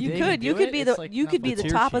team. You They could. do You could it? be It's the. like You not could be the the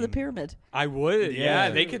tier top of the team. pyramid. I would. Yeah, Yeah.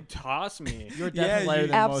 they could toss me. You're Yeah, definitely lighter you-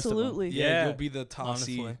 than most of Absolutely. Yeah, Yeah. you'll be the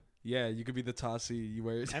tossy. Honestly. Yeah, you could be the tossy. You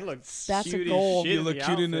wear And look, That's a cute as goal. shit you in look the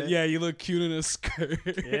cute in a, outfit. yeah, you look cute in a skirt.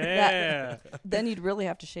 Yeah, Then you'd really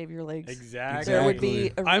have to shave your legs. exactly. There would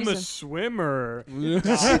be a I'm a reason. swimmer.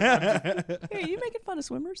 Hey, are you making fun of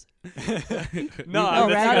swimmers? No, Oh, that's right.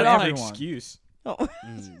 not an Everyone. excuse. Oh.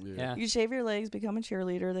 Yeah, You shave your legs, become a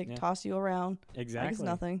cheerleader. They Yeah. toss you around like exactly. it's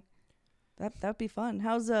nothing. That'd be fun.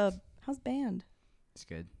 How's band? It's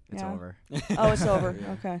good. It's Yeah. over. Oh, it's over.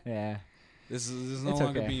 Yeah. Okay. Yeah. This is no It's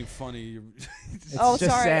longer okay. being funny. It's Oh,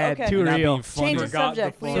 just sorry, sad. okay. Too You're not real. being funny. Change the Forgot the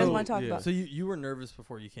subject. What do you guys fun. want to talk Yeah. about? So you were nervous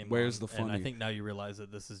before you came. Where's on, the And I funny? think now you realize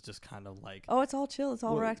that this is just kind of like Oh, it's all chill. It's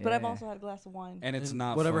all Well, relaxed. But I've yeah. also had a glass of wine. And it's and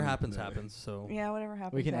not whatever funny. happens Yeah. happens. So Yeah, whatever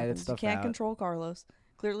happens. can edit happens. stuff You can't out. control Carlos.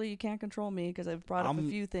 Clearly, you can't control me because I've brought up a I'm-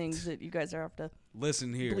 few things that you guys have to.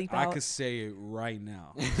 Listen here, Bleep I out. could say it right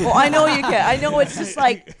now. Well, I know you can. I know it's just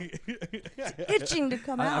like itching to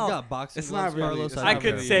come I've out. got boxing It's gloves, not really- Carlos. it's I not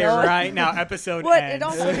could really- say No. right now, episode What? ends. It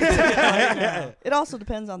also Right it also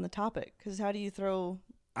depends on the topic because how do you throw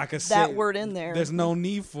I could that say word in there? There's no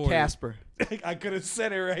need for Casper. it. I could have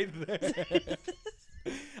said it right there.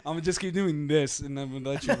 I'm gonna just keep doing this, and I'm gonna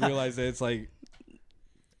let you realize that it's like,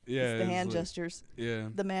 yeah, It's the hand like- gestures, Yeah.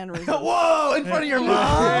 the mannerisms. Whoa! In front of your mom.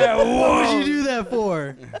 Yeah, What would you do that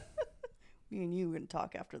for? Me and you are gonna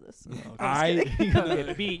talk after this. I You're gonna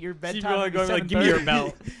get beat. Your She's bedtime. really will be going like, give me your 7:30.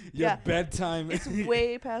 belt. your Yeah. bedtime. It's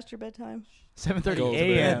way past your bedtime. 7:30 Go to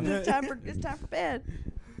a.m. bed. It's time for bed. All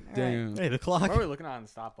right. Damn. Hey, the What clock. are we looking on the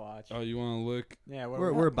stopwatch? Oh, you want to look? Yeah, We're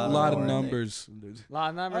A about lot an of hour. numbers. a lot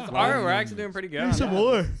of numbers. Oh, All right, lot we're of actually doing numbers. pretty good. on that.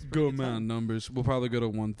 more. Good amount of numbers. We'll probably go to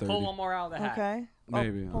 130. Pull one more out of the hat. Okay.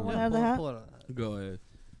 Maybe. Pull one Yeah, out of the hat. Pull it out. Go ahead.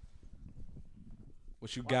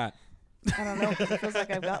 What you got? I don't know. 'Cause it feels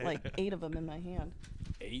like I've got like 8 of them in my hand,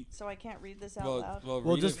 8. so I can't read this out Well, loud. well,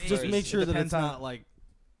 Well, read just it just first. make sure It that it's depends on- not like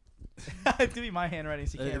It'd be my handwriting,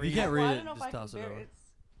 so you If can't you read. can't it. read Well, I it, don't know if just I can toss it bear over. it's-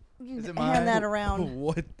 You Is can it hand that mine? around.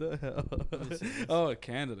 What the hell? Oh,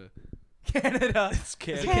 Canada. Canada. It's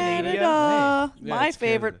Canada. Canada. Canada, Yeah, my it's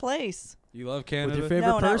favorite Canada. place. You love with Canada? your favorite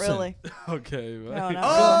No, not person. really. Okay. No, right. not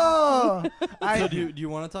Oh! So I, do you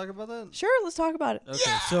want to talk about that? Sure, let's talk about it.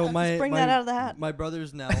 Okay. So my bring my, that out of the hat. My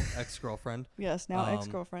brother's now ex-girlfriend. Yes, now Um,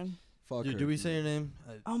 ex-girlfriend. Fuck Do, her. do we say your name?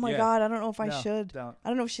 Oh my yeah. God, I don't know if I no, should. Don't. I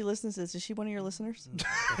don't know if she listens to this. Is she one of your listeners?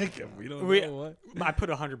 we don't We- know what. I put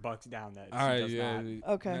 $100 down that. All she right. does Yeah. not.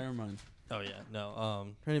 Okay. Never mind. Oh yeah.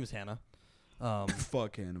 No. Her name is Hannah.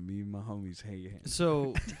 Fuck Hannah. Me and my homies hate Hannah.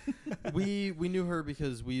 So we knew her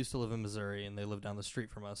because we used to live in Missouri and they lived down the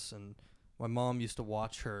street from us, and my mom used to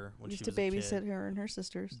watch her when Used she to was a babysit kid. her and her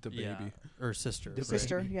sisters. The baby. Yeah, her sister. The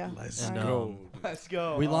Sister, baby. yeah. Let's And, go. Let's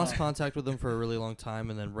go. We lost contact with them for a really long time,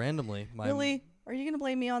 and then randomly, my Really? Are you gonna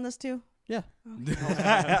blame me on this too? Yeah.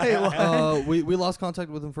 Hey, what? we lost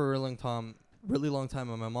contact with them for a really long time,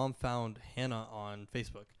 and my mom found Hannah on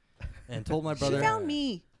Facebook and told my brother. She found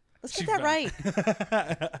me. Let's She get that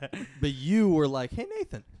found- right. But you were like, "Hey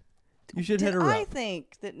Nathan, you should hit Did her I up."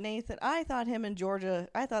 think that Nathan? I thought him and Georgia.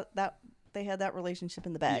 I thought that they had that relationship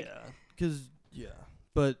in the bag. Yeah,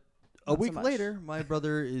 but a Not so week much. later, my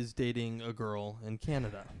brother is dating a girl in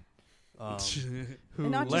Canada, who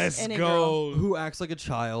And not just Let's any go. who acts like a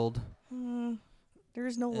child.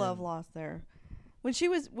 There's no love And- lost there. When she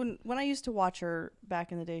was when I used to watch her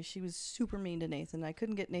back in the day, she was super mean to Nathan. I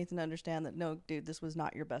couldn't get Nathan to understand that. No, dude, this was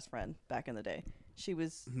not your best friend back in the day. She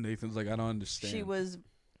was Nathan's like, I don't understand. she was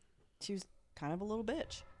kind of a little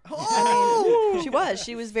bitch. Oh! I mean,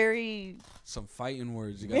 she was very Some fighting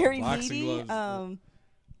words. You got very the boxing needy. gloves.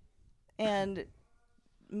 And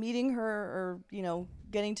meeting her or,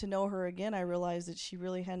 getting to know her again, I realized that she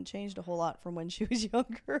really hadn't changed a whole lot from when she was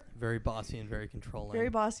younger. Very bossy and very controlling. Very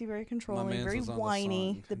bossy, very controlling, man's very was on the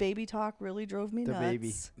whiny. song. The baby talk really drove me The nuts.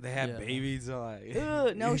 baby. They had Yeah. babies like.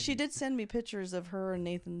 Ugh, no, she did send me pictures of her and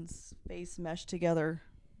Nathan's face meshed together.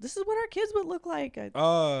 This is what our kids would look like.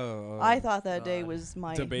 I thought that day God. was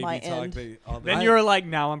my the baby talk. end. Then you were like,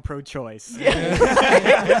 now I'm pro-choice.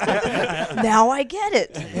 Now I get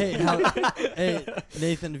it. Hey,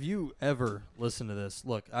 Nathan, have you ever listened to this?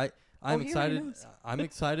 Look, I'm he already excited. knows. I'm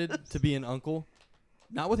excited to be an uncle,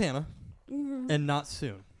 not with Hannah, and not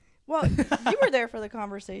soon. Well, you were there for the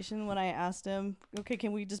conversation when I asked him, okay,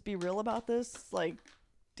 can we just be real about this? Like,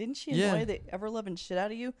 didn't she Yeah. annoy the ever-loving shit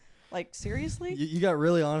out of you? Like, seriously? You got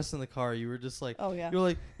really honest in the car. You were just like, Oh, yeah. You were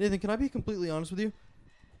like, Nathan, can I be completely honest with you?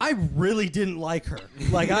 I really didn't like her.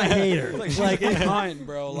 Like, I hate her. like, Like, behind,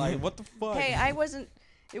 bro. Like, what the fuck? Hey,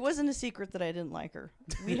 it wasn't a secret that I didn't like her.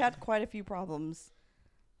 We had quite a few problems.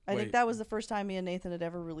 I think Wait. that was the first time me and Nathan had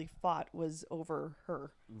ever really fought was over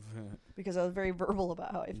her because I was very verbal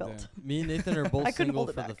about how I felt. me and Nathan are both I couldn't single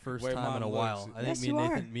hold for it the back. first Wait, time in Mom, a look, while. see- I think Yes, me you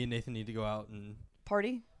and are. Nathan need to go out and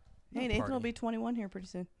Party? Hey, Not Nathan will party. be 21 here pretty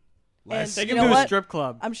soon. Last- Take You him know to a what? strip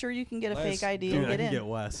club. I'm sure you can get a Let's fake ID do and it. get I in. can get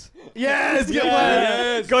Wes. Yes, get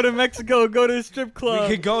Yes. Go to Mexico. Go to a strip club.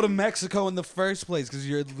 we could go to Mexico in the first place because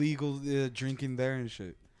you're illegal drinking there and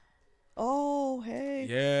shit. Oh, hey.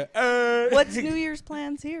 Yeah. What's New Year's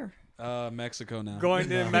plans here? Mexico now. Going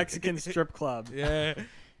to a Mexican strip club. Yeah.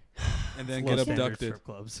 And then Low get standard abducted. strip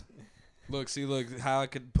clubs. Look how I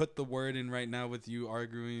could put the word in right now with you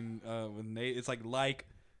arguing with Nate. It's like,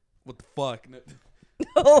 what the fuck?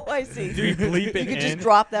 Oh, I see. Do you bleep You it could just in?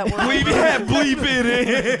 drop that word. Bleep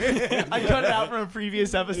it in. I cut it out from a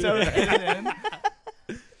previous episode. Edit it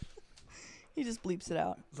in. He just bleeps it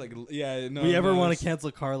out. It's like, yeah, no. we ever no, want it's- to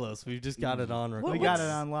cancel Carlos? We've just got it on record. We got it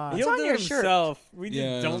on live. It's He'll on do your it shirt. himself. We just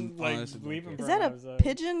Yeah, don't honestly, leave don't him. care. Is that a for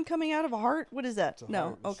pigeon coming out of a heart? What is that? It's a No.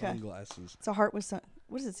 heart with Okay. Sunglasses. It's a heart with sun.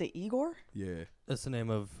 What does it say? Igor? Yeah. That's the name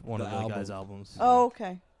of one The of the album. guys' albums. Oh,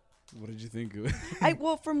 okay. What did you think of it?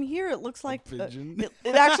 Well, from here it looks like pigeon?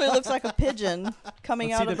 it actually looks like a pigeon coming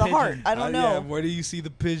Let's out see of the the heart. pigeon. I don't Yeah, know. where do you see the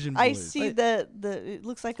pigeon? I boys? see the it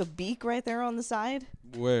looks like a beak right there on the side.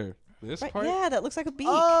 Where? This Right, part? yeah, that looks like a beak.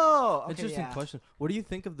 Oh, okay, Interesting yeah. question. What do you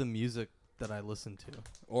think of the music that I listen to?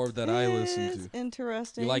 Or that I listen It's to?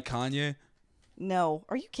 interesting. You like Kanye? No.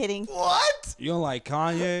 Are you kidding? What? You don't like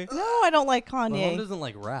Kanye? No, I don't like My mom Kanye. doesn't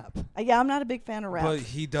like rap. Yeah, I'm not a big fan of rap. But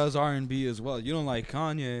he does R&B as well. You don't like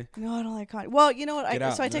Kanye? No, I don't like Kanye. Well, you know what? Get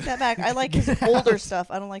out. So I take that back. I like his older stuff.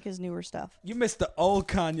 I don't like his newer stuff. You missed the old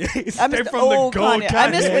Kanye. I missed the old Kanye. I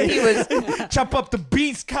missed when he was. Chop up the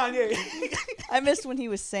beats, Kanye. I missed when he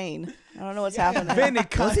was sane. I don't know what's happening. Vinny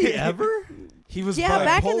Kanye. Was he ever? He was Yeah,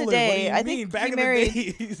 back in the bipolar. day. What do you I mean? think Back he in married. the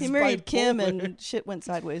day, he's He married Kim, bipolar. and shit went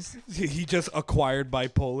sideways. He just acquired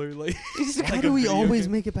bipolar. Like, Why do we always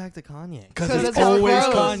make it back to Kanye? because that's it's how it always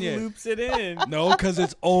grows. Kanye. Loops it in. No, because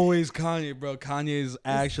it's always Kanye, bro. Kanye is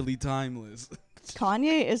actually timeless.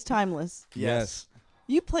 Kanye is timeless. Yes.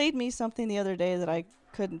 You played me something the other day that I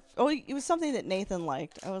couldn't. Oh, it was something that Nathan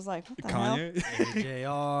liked. I was like, what the hell? Kanye.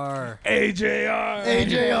 AJR. AJR.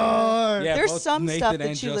 AJR. Yeah, There's both some Nathan stuff and that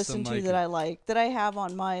you Justin listen to like that it. I like that I have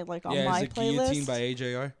on my on Yeah, my is it Guillotine playlist. by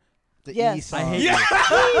AJR? The Yes. E song. I hate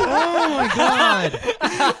Oh my god.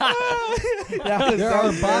 That There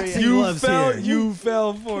are very boxing You gloves fell. here. You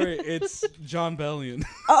fell for it. It's John Bellion.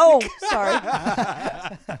 Oh, sorry.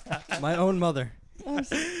 My own mother.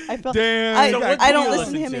 I felt. Damn. I, So what I do don't you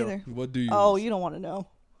listen to him listen to? either. What do you? Oh, listen? you don't want to know.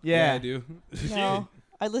 Yeah, I Yeah. do. No,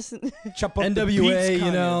 I listen. Chop up the NWA, beats,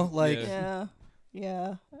 you know, Kanye. like- Yeah.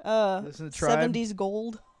 Yeah, yeah. Listen to Tribe. 70s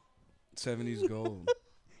gold, 70s gold.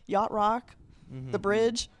 yacht rock, Mhm. the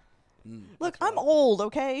bridge. Mm. Look, I'm old.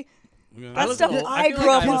 Okay, Yeah. that look stuff old. I I feel grew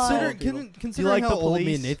like up I on. listen- Considering like how the old me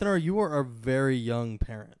Police? and Nathan are, you are a very young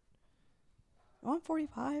parent. Oh, I'm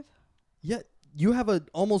 45. Yet you have a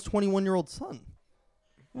almost 21-year-old son.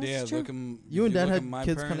 That's Yeah, true. look 'em- You and if Dad look had at my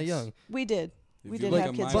kids kind of parents- young. We did. if We you did look have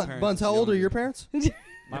at kids. my But- parents, Buns, how old are your younger. parents?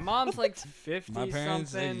 My mom's like 50 My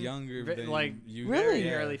parents are something. younger Ve- than like you. Really? in the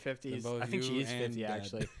Yeah. early They're 50s. both I think she you is and 50 Dad.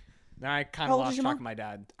 actually. Now I kind How of old is lost your track mom? of my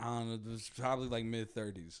dad. I don't know. It was probably like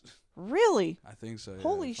mid-30s. Really? I think so. Yeah,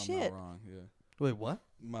 Holy if I'm shit. not wrong. Yeah. Wait, what?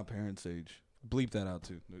 My parents' age. Bleep that out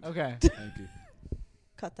too. Okay. Thank you.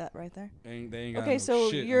 Cut that right there. They ain't got Okay, no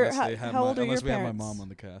so shit you're- unless how- they have how old are unless your we have my parents? mom on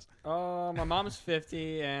the cast. My mom's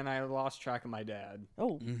 50 and I lost track of my dad.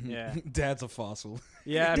 Oh, Mhm. Yeah. Dad's a fossil.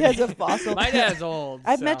 Yeah. Dad's a fossil. My dad's old.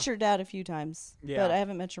 I've so met your dad a few times, Yeah. but I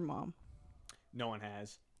haven't met your mom. No one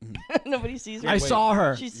has. Nobody sees her. I saw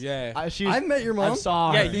her. She's Yeah. She was, I've met your mom. I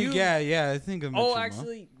saw Yeah, her. you- yeah. I think I met Oh, your mom.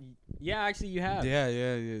 actually, Yeah, actually, you have. Yeah.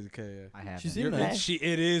 Okay, yeah. I have. She's You're- seen nice. It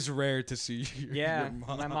is rare to see your, Yeah, your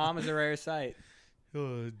mom. my mom is a rare sight.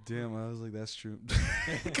 Oh damn! I was like, that's true.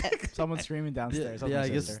 Someone's screaming downstairs. Yeah, I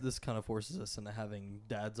Someone guess says this kind of forces us into having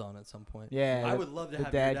dads on at some point. there. Yeah. I would love to the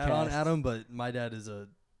have your dad dad on, cast. Adam, but my dad is a.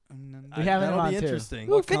 We have him that'll on be too. interesting.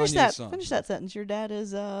 Ooh, What finish Kanye that. song? Finish that sentence. Your dad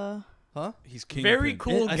is Huh? He's king. Very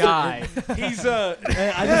cool I guy. He's my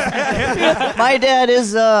dad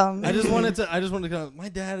is I just wanted to go. My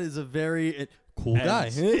dad is a very cool guy.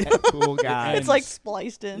 Cool guy. It's like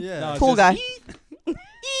spliced in. Yeah. No, Cool just- guy.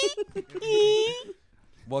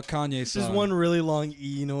 What Kanye It's song? just one really long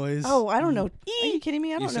E noise. Oh, I don't know. Are you kidding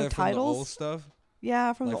me? I You don't know said from the old titles. stuff,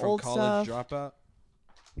 Yeah, from like the from old College stuff. Dropout.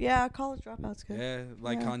 Yeah, college dropout's good. Yeah,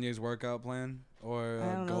 like Yeah. Kanye's workout plan or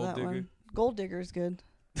I don't know Gold that Digger. one. Gold Digger's good.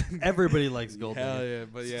 Everybody likes Gold Hell Digger. yeah,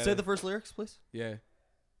 but yeah. Say the first lyrics, please. Yeah.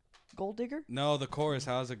 Gold Digger? No, the chorus.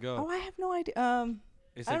 How's it go? Oh, I have no idea.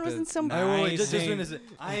 It's I don't the- listen to some- Nah, Wait, I wait, ain't just saying- a minute.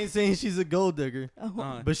 I ain't saying she's a gold digger,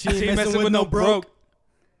 Oh. but she ain't messing with no broke.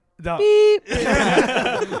 No. Beep.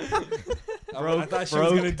 I thought she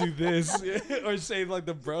was gonna do this or say like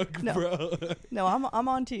the broke No. bro. No, I'm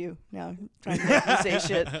on to you now. Trying to make me say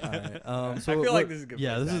shit. All right. So I feel like this is a good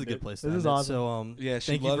Yeah, place this to is a end good it. place. to This end is it. awesome. So Yeah,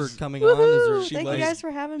 she thank you loves. for coming on. Is Woohoo! she Thank you loves- guys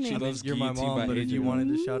for having she me. I mean, loves you're my Guillotine mom, by but if you Adrian.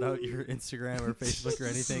 wanted to shout out your Instagram or Facebook or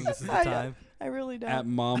anything, this is the I- time. I really don't. At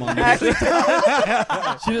mom on Actually,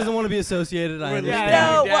 She doesn't want to be associated. I We're understand. looking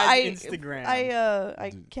at No, your well, dad's I- Instagram. I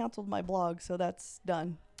Dude. canceled my blog, so that's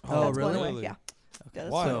done. Oh, That's going really? away. Yeah. Yeah,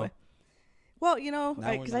 that's Why? going away. Well, you know, Now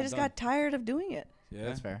we're because I not just done. got tired of doing it. Yeah.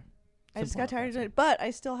 That's fair. I just got tired of doing it. But I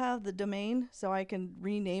still have the domain, so I can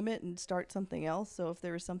rename it and start something else. So if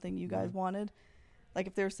there was something you guys wanted, like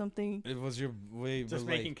if there was something. It was your way, Just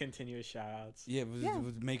but making like, continuous shout outs. yeah, Yeah. it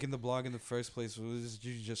was making the blog in the first place. Was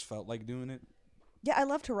you just felt like doing it? Yeah, I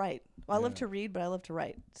love to write. Well, I love Yeah. to read, but I love to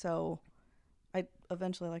write. So I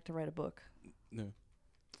eventually like to write a book No.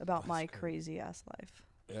 about my That's cool. crazy ass life.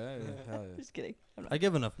 Yeah, hell Just kidding. I'm not. I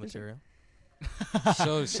give enough material. yeah.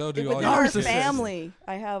 So do all Within your our kids. family,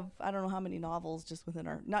 I have I don't know how many novels just within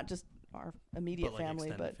our not just our immediate But, like, family,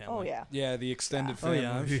 extended but family. oh yeah, Yeah, the extended Oh, family.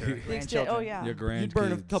 yeah, I'm sure. the extent, oh Grandchildren. yeah. Your grandkids. You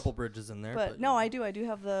burn a couple bridges in there. But no, I do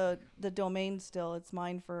have the domain still. It's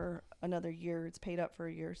mine for another year. It's paid up for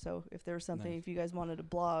a year. So if there was something, Nice. if you guys wanted a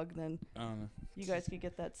blog, then I don't know. you guys could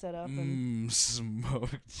get that set up. And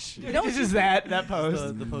Smoked. You don't This is that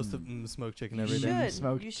post. the post of smoke chicken you every day. day. should.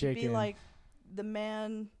 Smoked You should be chicken. like the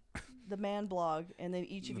man blog, and then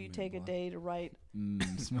each of The you man take a blog. day to write.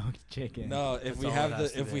 Smoked chicken. No, if That's we all have it the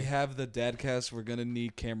has to if we be. have the dadcast, we're gonna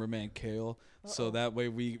need cameraman Kale, so Uh-oh. that way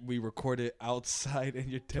we record it outside and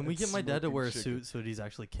your. Can we get my dad to smoking wear a chicken. suit so that he's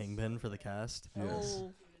actually kingpin for the cast? Yes.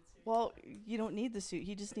 Oh, well, you don't need the suit.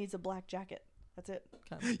 He just needs a black jacket. That's it.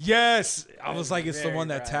 Yes, I was like, it's the Very one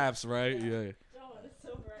that bright. taps, right? Yeah. Oh, it's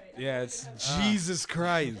so bright. Yeah, it's Jesus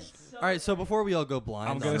Christ. All right, so before we all go blind,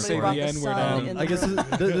 I'm gonna Somebody say brought the the N-word sun out. in I the guess room.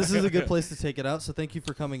 this is a good place to take it out. So thank you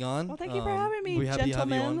for coming on. Well, thank you for having me, we happy to have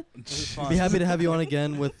you gentlemen. on. Be happy to have you on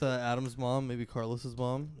again with Adam's mom, maybe Carlos's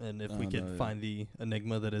mom, and if we Oh, could no, yeah. find the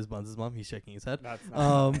enigma that is Buns' mom. He's shaking his head. That's not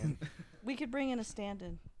Um, happening. We could bring in a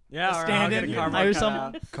stand-in. Yeah, or I'll stand get in a here. cardboard Hire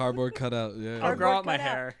cutout. Cardboard cutout. Yeah. I'll Cardboard grow out my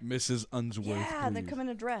cutout. hair. Mrs. Unsworth. Yeah, and then please. come in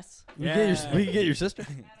a dress. we can get your sister.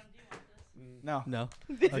 No. No.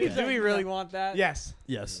 Do Okay. we really want that? Yes.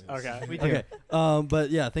 Yes. Okay. We do. Okay.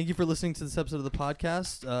 But yeah, thank you for listening to this episode of the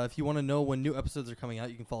podcast. If you want to know when new episodes are coming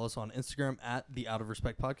out, you can follow us on Instagram at the Out of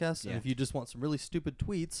Respect Podcast. Yeah. And if you just want some really stupid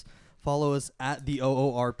tweets, follow us at the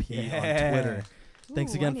OORP Yeah. on Twitter.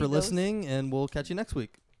 Thanks Ooh, I again for need those. listening, and we'll catch you next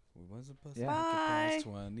week. We was a bus Yeah. like it Bye. was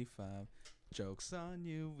 25. Jokes on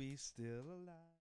you, we still alive.